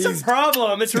 It's a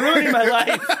problem. It's ruining my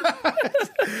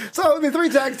life. So, 3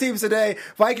 tag teams today.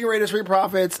 Viking Raiders, Street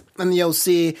Profits, and the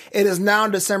OC. It is now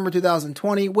December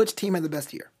 2020. Which team had the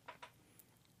best year?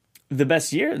 The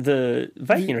best year? The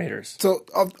Viking Raiders. So,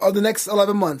 of the next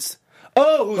 11 months.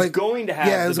 Oh, it was going to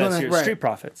have the best year. Right. Street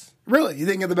Profits. Really? You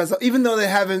think they're the best? Even though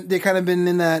they kind of been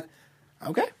in that.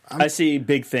 Okay. I see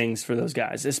big things for those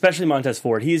guys, especially Montez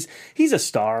Ford. He's a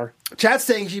star. Chad's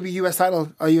saying he should be U.S.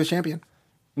 U.S. champion.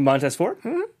 Montez Ford?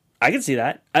 Mm-hmm. I can see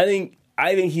that. I think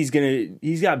he's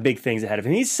got big things ahead of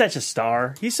him. He's such a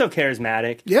star. He's so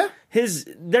charismatic. Yeah.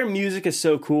 Their music is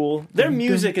so cool. Their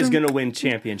music is going to win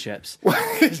championships.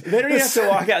 They don't even have to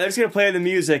walk out. They're just going to play the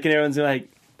music, and everyone's like,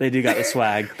 they do got the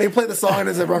swag. They play the song and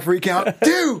there's a referee count.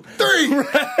 2, 3.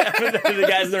 The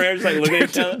guys in the ring just like looking at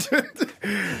each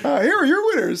other. Here are your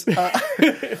winners.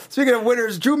 Speaking of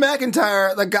winners, Drew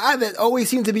McIntyre, the guy that always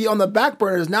seemed to be on the back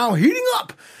burner, is now heating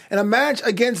up in a match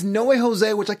against Noe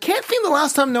Jose, which I can't think the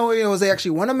last time Noe Jose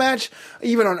actually won a match,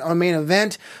 even on a main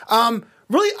event.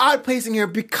 Really odd placing here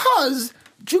because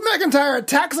Drew McIntyre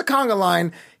attacks the conga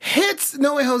line, hits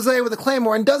Noe Jose with a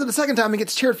Claymore, and does it a second time and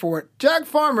gets cheered for it. Jack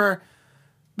Farmer,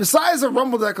 besides the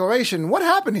Rumble declaration, what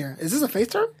happened here? Is this a face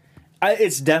turn?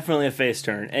 It's definitely a face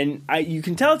turn. And you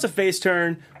can tell it's a face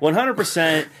turn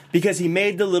 100% because he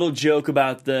made the little joke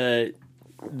about the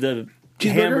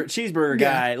cheeseburger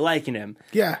guy liking him.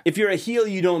 Yeah. If you're a heel,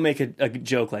 you don't make a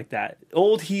joke like that.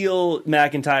 Old heel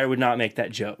McIntyre would not make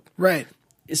that joke. Right.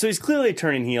 So he's clearly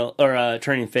turning heel or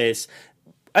turning face.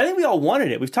 I think we all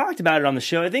wanted it. We've talked about it on the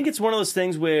show. I think it's one of those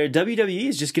things where WWE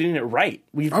is just getting it right.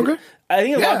 I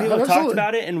think a lot of people have talked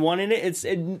about it and wanted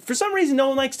it. For some reason, no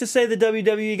one likes to say the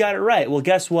WWE got it right. Well,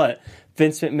 guess what?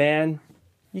 Vince McMahon,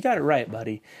 you got it right,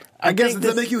 buddy. I guess does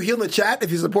that make you heel in the chat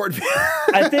if you support me?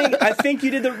 I think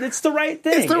you did it's the right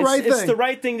thing. It's the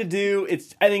right thing to do.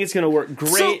 I think it's going to work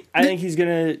great. So I think he's going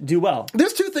to do well.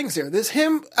 There's 2 things here. There's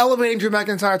him elevating Drew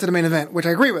McIntyre to the main event, which I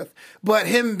agree with. But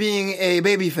him being a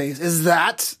babyface, is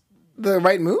that the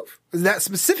right move? Is that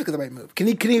specifically the right move? Can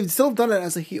he still have done it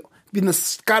as a heel? Being the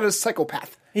Scottish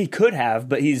psychopath. He could have,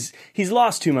 but he's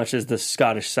lost too much as the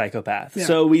Scottish psychopath. Yeah.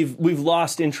 So we've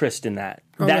lost interest in that.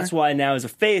 Okay. That's why now as a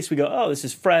face we go, oh, this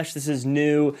is fresh, this is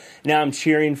new. Now I'm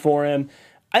cheering for him.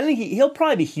 I think he'll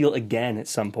probably be heel again at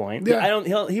some point.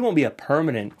 Yeah. He won't be a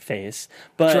permanent face,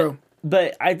 but True.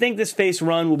 But I think this face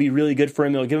run will be really good for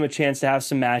him. It'll give him a chance to have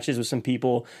some matches with some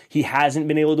people he hasn't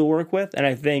been able to work with, and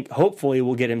I think hopefully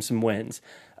we'll get him some wins.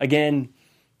 Again,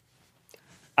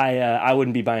 I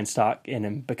wouldn't be buying stock in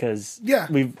him because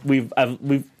we've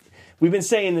been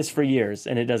saying this for years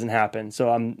and it doesn't happen.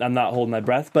 So I'm not holding my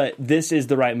breath, but this is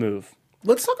the right move.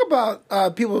 Let's talk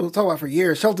about people who talk about for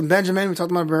years. Shelton Benjamin, we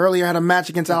talked about him earlier, had a match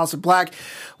against Aleister Black.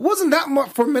 Wasn't that much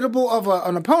formidable of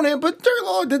an opponent, but Jerry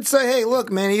Lawler did say, hey,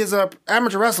 look, man, he is an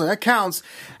amateur wrestler. That counts.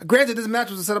 Granted, this match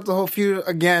was to set up the whole feud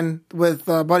again with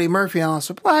Buddy Murphy and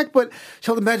Aleister Black, but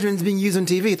Shelton Benjamin's being used on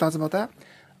TV. Thoughts about that?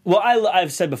 Well,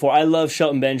 I've said before, I love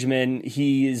Shelton Benjamin.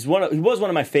 He was one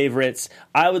of my favorites.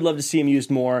 I would love to see him used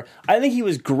more. I think he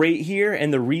was great here,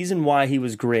 and the reason why he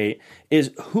was great is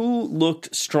who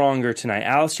looked stronger tonight,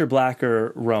 Aleister Black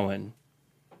or Rowan?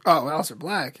 Oh, Aleister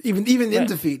Black. Even in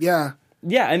defeat, yeah.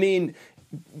 Yeah, I mean,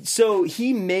 so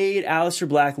he made Aleister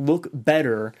Black look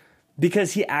better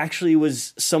because he actually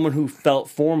was someone who felt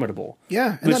formidable.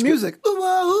 Yeah, and that music. Ooh,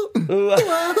 ooh, ooh,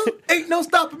 ooh, ain't no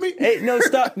stopping me. Ain't no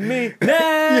stopping me. Nah.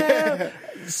 Yeah.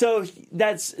 So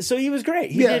he was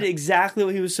great. He did exactly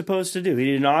what he was supposed to do. He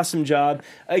did an awesome job.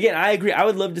 Again, I agree. I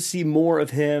would love to see more of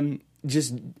him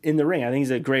just in the ring. I think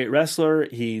he's a great wrestler.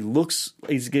 He's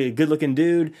a good looking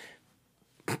dude.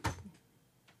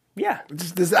 Yeah.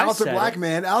 This Aleister Black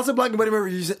man. Aleister Black and Buddy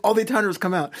Murphy, all the Thunders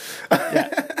come out.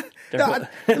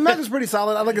 The match was pretty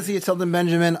solid. I'd like to see it Shelton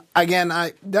Benjamin. Again,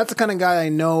 that's the kind of guy I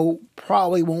know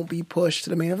probably won't be pushed to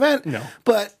the main event. No.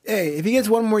 But, hey, if he gets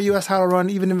one more U.S. title run,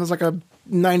 even if it's like a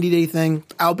 90-day thing,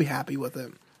 I'll be happy with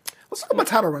it. Let's talk about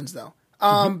title runs, though.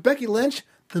 Becky Lynch,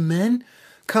 the men,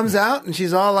 comes out, and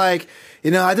she's all like,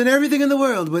 I've done everything in the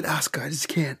world, but Asuka, I just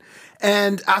can't.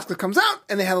 And Asuka comes out,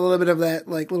 and they had a little bit of that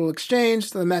little exchange.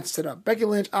 So the match set up. Becky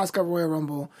Lynch, Asuka, Royal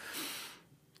Rumble.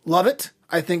 Love it.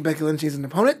 I think Becky Lynch needs an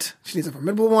opponent. She needs a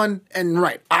formidable one. And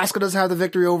Asuka does have the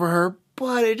victory over her,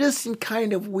 but it just seemed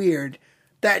kind of weird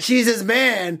that she's his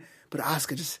man, but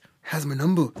Asuka just has my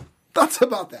number. Thoughts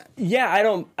about that? Yeah,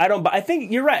 I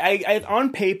think you're right. I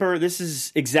on paper, this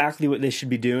is exactly what they should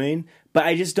be doing, but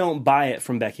I just don't buy it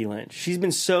from Becky Lynch. She's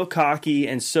been so cocky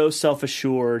and so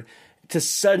self-assured to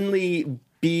suddenly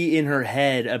be in her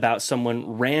head about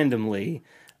someone randomly.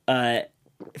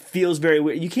 Feels very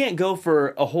weird. You can't go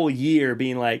for a whole year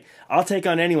being like, I'll take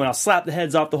on anyone. I'll slap the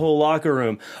heads off the whole locker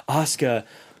room. Asuka,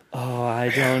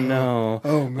 I don't know.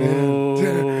 Oh,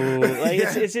 man.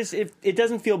 It's just, it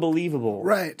doesn't feel believable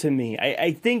to me.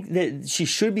 I think that she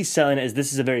should be selling it as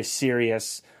this is a very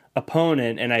serious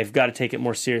opponent, and I've got to take it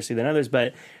more seriously than others,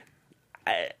 but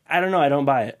I don't know. I don't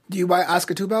buy it. Do you buy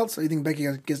Asuka 2 belts, or do you think Becky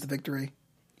gets the victory?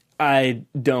 I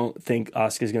don't think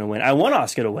Asuka's going to win. I want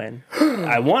Asuka to win.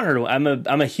 I want her to win.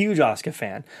 I'm a huge Asuka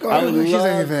fan. She's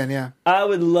a fan, yeah. I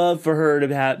would love for her to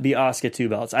be Asuka 2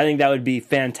 belts. I think that would be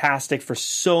fantastic for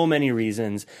so many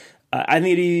reasons. I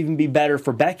think it'd even be better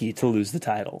for Becky to lose the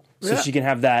title, so she can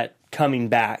have that coming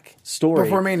back story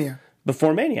before Mania.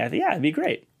 It'd be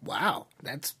great. Wow,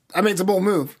 it's a bold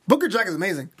move. Booker Jack is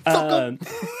amazing. And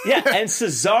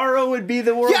Cesaro would be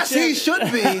the world champion. He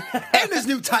should be. And his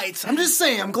new tights. I'm just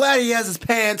saying, I'm glad he has his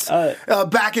pants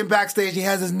backstage. He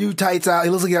has his new tights out.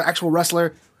 He looks like an actual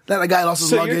wrestler. That guy lost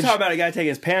his luggage. So you're talking about a guy taking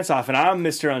his pants off, and I'm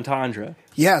Mr. Entendre.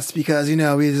 Yes, because,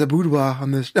 he's a boudoir on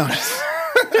this. No,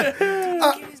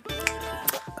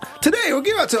 today, we'll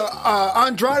give out to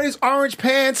Andrade's orange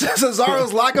pants,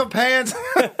 Cesaro's lack of pants,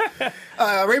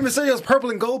 Rey Mysterio's purple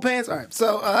and gold pants. All right,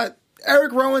 so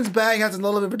Eric Rowan's bag has a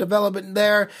little bit of development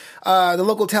there. The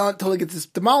local talent totally gets this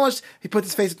demolished. He puts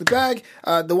his face in the bag,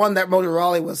 the one that Mojo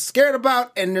Rawley was scared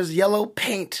about, and there's yellow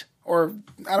paint, or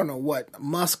I don't know what,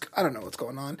 musk. I don't know what's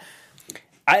going on.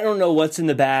 I don't know what's in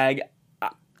the bag,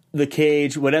 the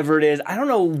cage, whatever it is. I don't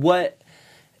know what...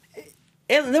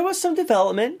 And there was some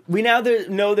development. We now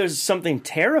know there's something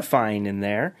terrifying in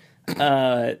there,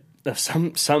 of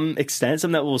some extent,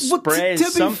 something that will spray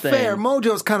something. To be fair,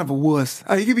 Mojo's kind of a wuss.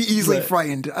 He could be easily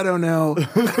frightened. I don't know.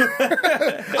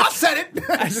 I said it.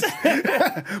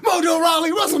 Mojo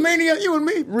Rawley, WrestleMania, you and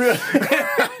me.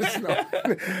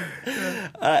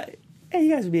 Hey,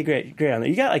 you guys would be great on that.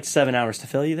 You got 7 hours to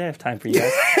fill. They have time for you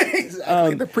guys.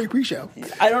 Exactly. The pre-show.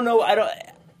 I don't know.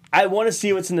 I want to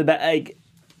see what's in the bag.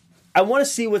 I want to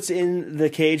see what's in the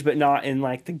cage, but not in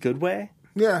the good way.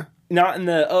 Yeah. Not in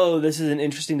the, this is an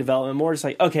interesting development. More just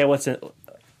okay, what's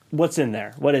in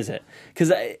there? What is it?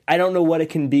 Because I don't know what it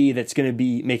can be that's going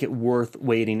to make it worth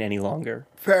waiting any longer.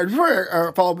 Fair. Before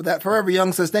I follow up with that, Forever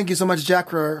Young says, thank you so much, Jack,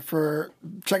 for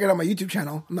checking out my YouTube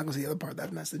channel. I'm not going to see the other part of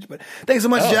that message, but thanks so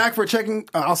much, Jack, for checking.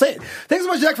 I'll say it. Thanks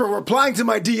so much, Jack, for replying to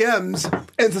my DMs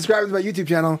and subscribing to my YouTube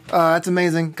channel. That's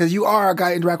amazing, because you are a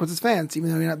guy who interacts with his fans, even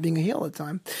though you're not being a heel at the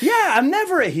time. Yeah, I'm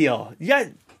never a heel. Yeah.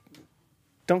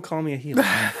 Don't call me a heel.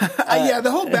 The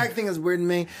whole bag thing is weird to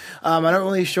me. I'm not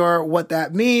really sure what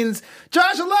that means.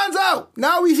 Josh Alonso!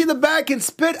 Now we see the bag can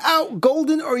spit out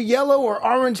golden or yellow or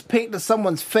orange paint to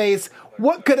someone's face.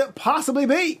 What could it possibly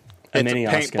be? It's a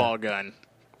paintball gun.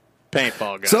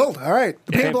 Paintball gun. Sold. All right.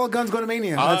 The paintball gun's going to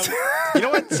Mania. You know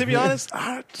what? To be honest,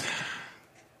 I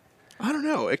don't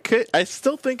know. It could. I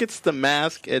still think it's the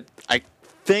mask. I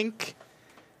think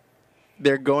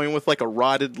they're going with a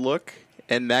rotted look.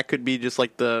 And that could be just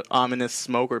the ominous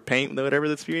smoke or paint, whatever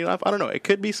that's spewing off. I don't know. It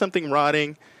could be something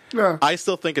rotting. Yeah. I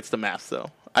still think it's the mask,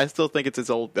 though. I still think it's his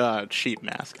old sheep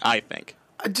mask, I think.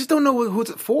 I just don't know who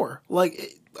it's for.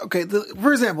 Okay,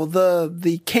 for example,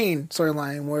 the Kane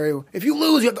storyline, where if you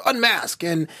lose, you have to unmask.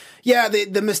 And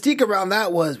the mystique around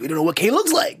that was, we don't know what Kane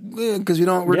looks like. Because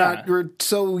we're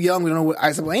so young, we don't know what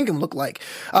Isabel Ankam looked like.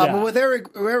 But with Eric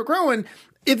Rowan,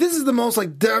 if this is the most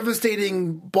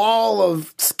devastating ball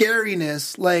of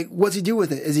scariness, what's he do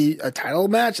with it? Is he a title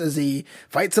match? Does he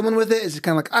fight someone with it? Is it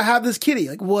kind of I have this kitty?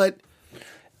 What?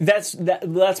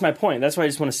 That's my point. That's why I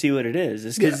just want to see what it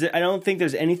is. Because I don't think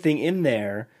there's anything in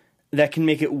there that can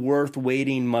make it worth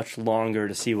waiting much longer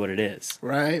to see what it is.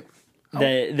 Right.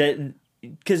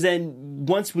 Because then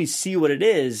once we see what it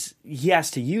is, he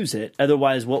has to use it.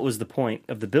 Otherwise, what was the point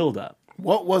of the build-up?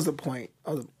 What was the point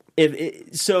of the...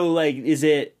 Is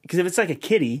it... Because if it's like a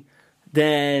kitty,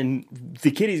 then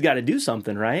the kitty's got to do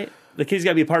something, right? The kitty's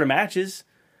got to be a part of matches.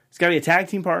 It's got to be a tag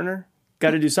team partner.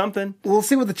 Got to do something. We'll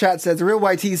see what the chat says. The real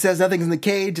YT says nothing's in the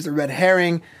cage. It's a red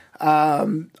herring.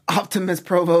 Optimus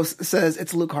Provost says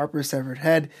it's Luke Harper's severed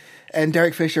head. And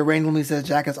Derek Fisher randomly says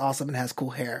Jack is awesome and has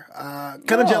cool hair.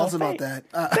 Kind of jealous about that.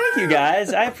 Thank you,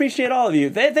 guys. I appreciate all of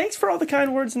you. Thanks for all the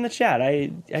kind words in the chat.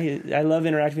 I love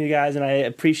interacting with you guys, and I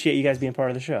appreciate you guys being part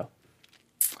of the show.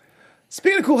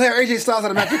 Speaking of cool hair, AJ Styles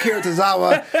had a match with Akira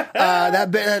Tozawa.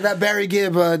 That Barry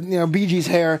Gibb, Bee Gees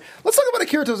hair. Let's talk about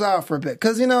Akira Tozawa for a bit.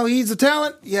 Because, he's a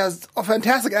talent. He has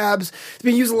fantastic abs. He's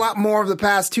been used a lot more over the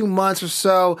past 2 months or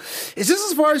so. Is this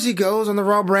as far as he goes on the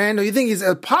Raw brand? Or do you think he's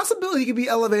a possibility he could be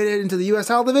elevated into the U.S.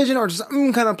 title division or just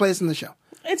kind of place in the show?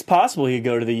 It's possible he could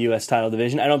go to the U.S. title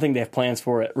division. I don't think they have plans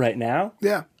for it right now.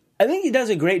 Yeah. I think he does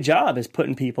a great job as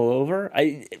putting people over.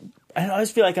 I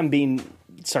always feel like I'm being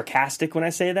sarcastic when I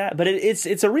say that, but it's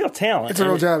a real talent. It's a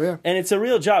real job, yeah. And it's a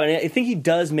real job. And I think he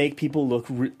does make people look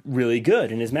really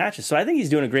good in his matches. So I think he's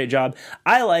doing a great job.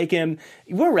 I like him.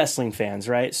 We're wrestling fans,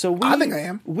 right? So I think I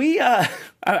am.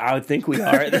 I would think we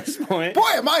are at this point. Boy,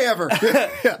 am I ever.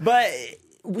 Yeah. But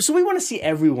so we want to see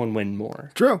everyone win more.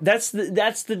 True. That's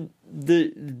the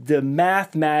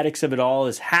mathematics of it all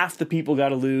is half the people got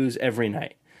to lose every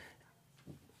night.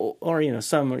 Or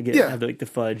some have the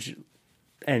fudge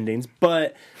endings,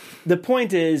 but the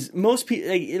point is most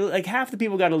people like half the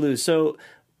people got to lose, so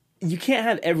you can't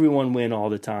have everyone win all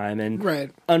the time.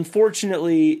 And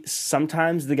unfortunately,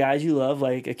 sometimes the guys you love,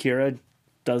 like Akira,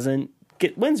 doesn't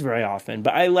get wins very often.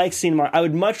 But I like seeing him. I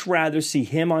would much rather see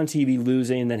him on TV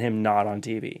losing than him not on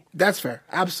TV. That's fair,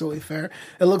 absolutely fair.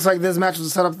 It looks like this match was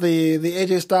to set up the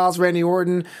AJ Styles Randy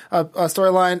Orton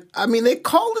storyline. I mean, they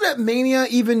called it at Mania,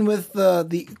 even with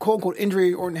the quote unquote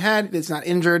injury Orton had. It's not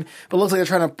injured, but it looks like they're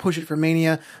trying to push it for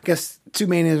Mania. I guess 2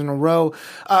 Manias in a row.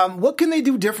 What can they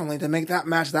do differently to make that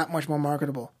match that much more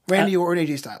marketable? Randy Orton,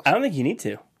 AJ Styles. I don't think you need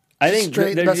to. I think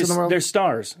they're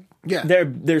stars. Yeah.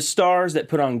 They're stars that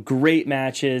put on great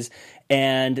matches,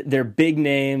 and they're big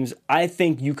names. I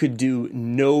think you could do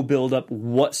no build-up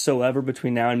whatsoever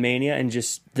between now and Mania, and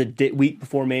just the week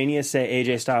before Mania say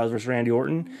AJ Styles versus Randy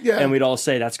Orton, and we'd all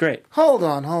say that's great. Hold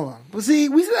on. Well, see,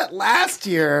 we said that last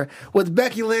year with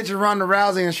Becky Lynch and Ronda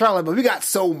Rousey and Charlotte, but we got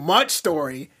so much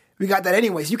story. We got that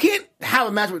anyways. You can't have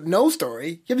a match with no story.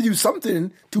 You have to do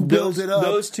something to build it up.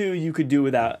 Those two you could do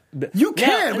without. You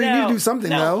can, but you need to do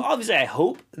something, though. Obviously, I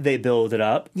hope they build it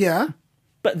up. Yeah.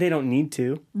 But they don't need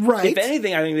to. Right. If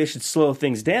anything, I think they should slow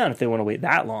things down if they want to wait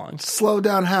that long. Slow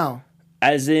down how?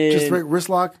 As in... Just wrist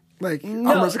lock? Like, arm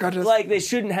wrestle contest? Like, they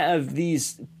shouldn't have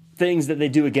these things that they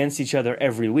do against each other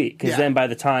every week. Because then by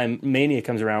the time Mania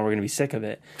comes around, we're going to be sick of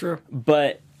it. True.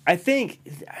 But I think...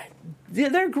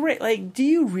 They're great. Like, do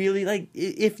you really, like,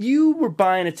 if you were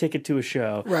buying a ticket to a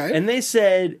show, and they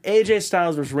said AJ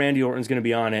Styles versus Randy Orton's going to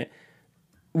be on it,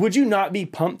 would you not be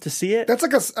pumped to see it? That's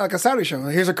like a Saudi show.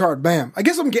 Here's a card, bam. I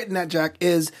guess what I'm getting at, Jack,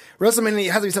 is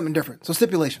WrestleMania has to be something different. So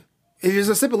stipulation. If there's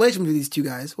a stipulation between these two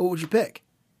guys, what would you pick?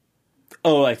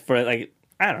 Oh, I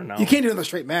don't know. You can't do it in a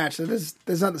straight match.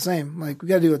 That's not the same. Like, we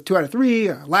got to do a 2 out of 3,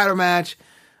 a ladder match,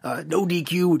 no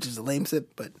DQ, which is a lame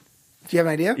sip, but... Do you have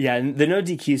an idea? Yeah, the no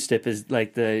DQ stip is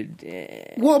like the...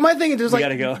 Well, my thing is there's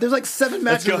there's like 7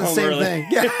 matches of the same early. thing.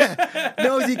 Yeah.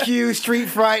 No DQ, street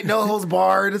fight, no holds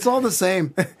barred. It's all the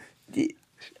same.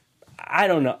 I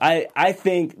don't know. I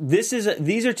think these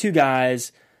are two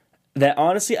guys that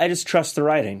honestly I just trust the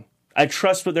writing. I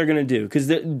trust what they're going to do because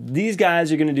these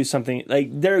guys are going to do something. Like,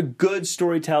 they're good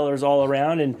storytellers all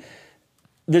around, and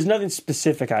there's nothing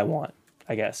specific I want,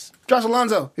 I guess. Josh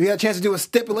Alonso, if you had a chance to do a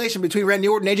stipulation between Randy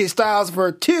Orton and AJ Styles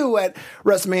for 2 at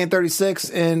WrestleMania 36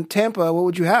 in Tampa, what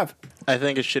would you have? I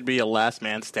think it should be a last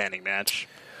man standing match.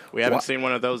 We haven't seen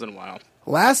one of those in a while.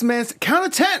 Last man, count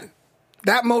of 10.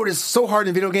 That mode is so hard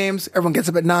in video games. Everyone gets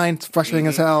up at 9. It's frustrating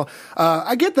as hell.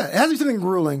 I get that. It has to be something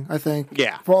grueling, I think.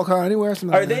 Yeah. For all anywhere.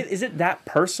 Is it that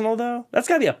personal, though? That's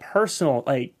got to be a personal,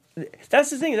 like... That's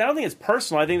the thing. I don't think it's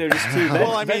personal. I think they're just too.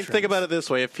 Well, I mean, think about it this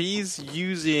way: if he's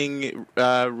using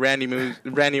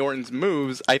Randy Orton's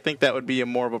moves, I think that would be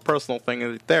more of a personal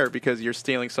thing there because you're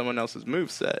stealing someone else's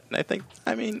moveset.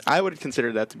 And I would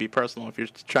consider that to be personal if you're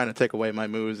trying to take away my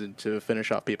moves and to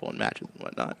finish off people in matches and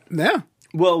whatnot. Yeah.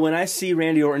 Well, when I see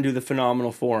Randy Orton do the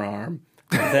phenomenal forearm,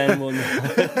 then we'll know.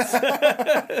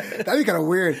 That'd be kind of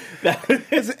weird.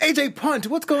 It's AJ Punt.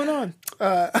 What's going on?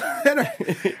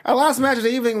 Our last match of the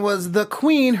evening was the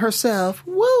Queen herself.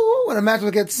 Woo! And a match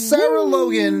against Sarah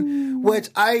Logan, which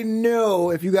I know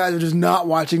if you guys are just not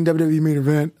watching WWE main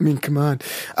event, I mean, come on.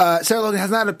 Sarah Logan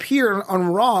has not appeared on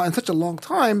Raw in such a long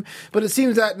time, but it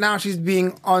seems that now she's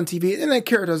being on TV in a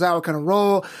Kira Tozawa kind of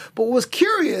role. But what was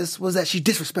curious was that she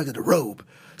disrespected the robe.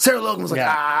 Sarah Logan was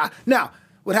like, Now,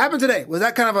 what happened today? Was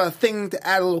that kind of a thing to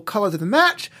add a little color to the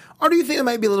match? Or do you think it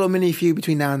might be a little mini feud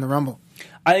between now and the Rumble?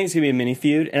 I think it's going to be a mini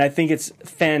feud, and I think it's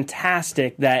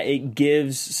fantastic that it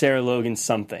gives Sarah Logan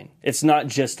something. It's not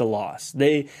just a loss.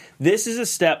 This is a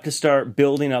step to start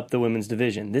building up the women's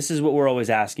division. This is what we're always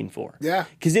asking for. Yeah.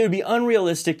 Because it would be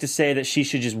unrealistic to say that she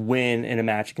should just win in a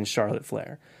match against Charlotte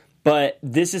Flair. But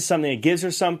this is something that gives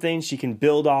her something. She can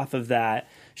build off of that.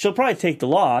 She'll probably take the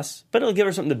loss, but it'll give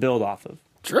her something to build off of.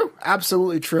 True.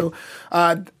 Absolutely true.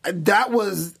 That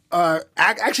was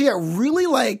actually a really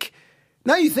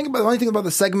now you think about the only thing about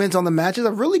the segments on the matches,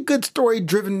 a really good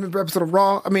story-driven episode of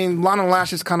Raw. I mean, Lana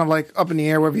Lash is kind of up in the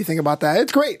air, whatever you think about that.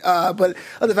 It's great. But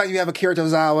the fact you have Akira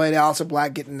Tozawa and Aleister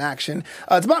Black getting action.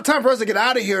 It's about time for us to get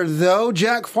out of here, though.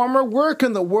 Jack Farmer, where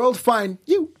can the world find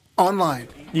you online?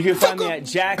 You can find me at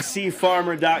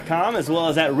jackcfarmer.com as well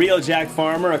as at Real Jack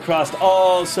Farmer across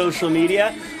all social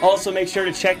media. Also, make sure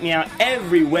to check me out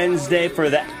every Wednesday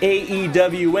for the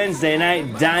AEW Wednesday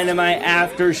Night Dynamite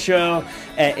After Show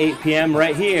at 8 p.m.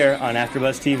 right here on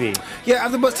AfterBuzz TV. Yeah,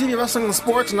 AfterBuzz TV, Wrestling and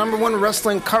Sports, #1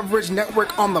 wrestling coverage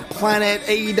network on the planet.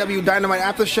 AEW Dynamite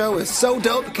After Show is so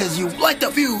dope because you light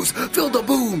the fuse, feel the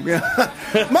boom.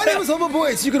 My name is Flobo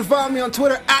Boys. You can follow me on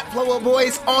Twitter at Flobo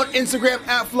Boys, on Instagram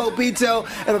at Flobito,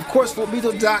 and of course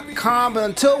Flobito.com. But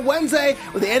until Wednesday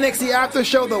with the NXT After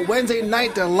Show, the Wednesday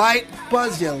Night Delight.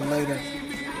 Buzz you later.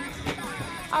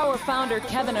 Our founder,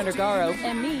 Kevin Undergaro,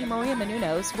 and me, Maria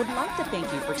Menounos, would like to thank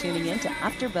you for tuning in to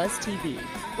AfterBuzz TV.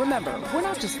 Remember, we're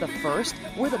not just the first,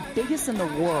 we're the biggest in the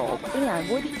world, and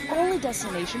we're the only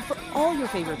destination for all your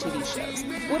favorite TV shows.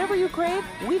 Whatever you crave,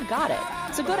 we've got it.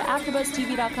 So go to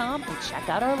AfterBuzzTV.com and check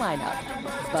out our lineup.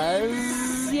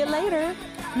 Buzz you later.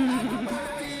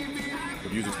 The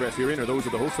views expressed herein are those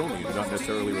of the hosts only and do not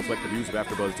necessarily reflect the views of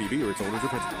AfterBuzz TV or its owners or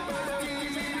principals.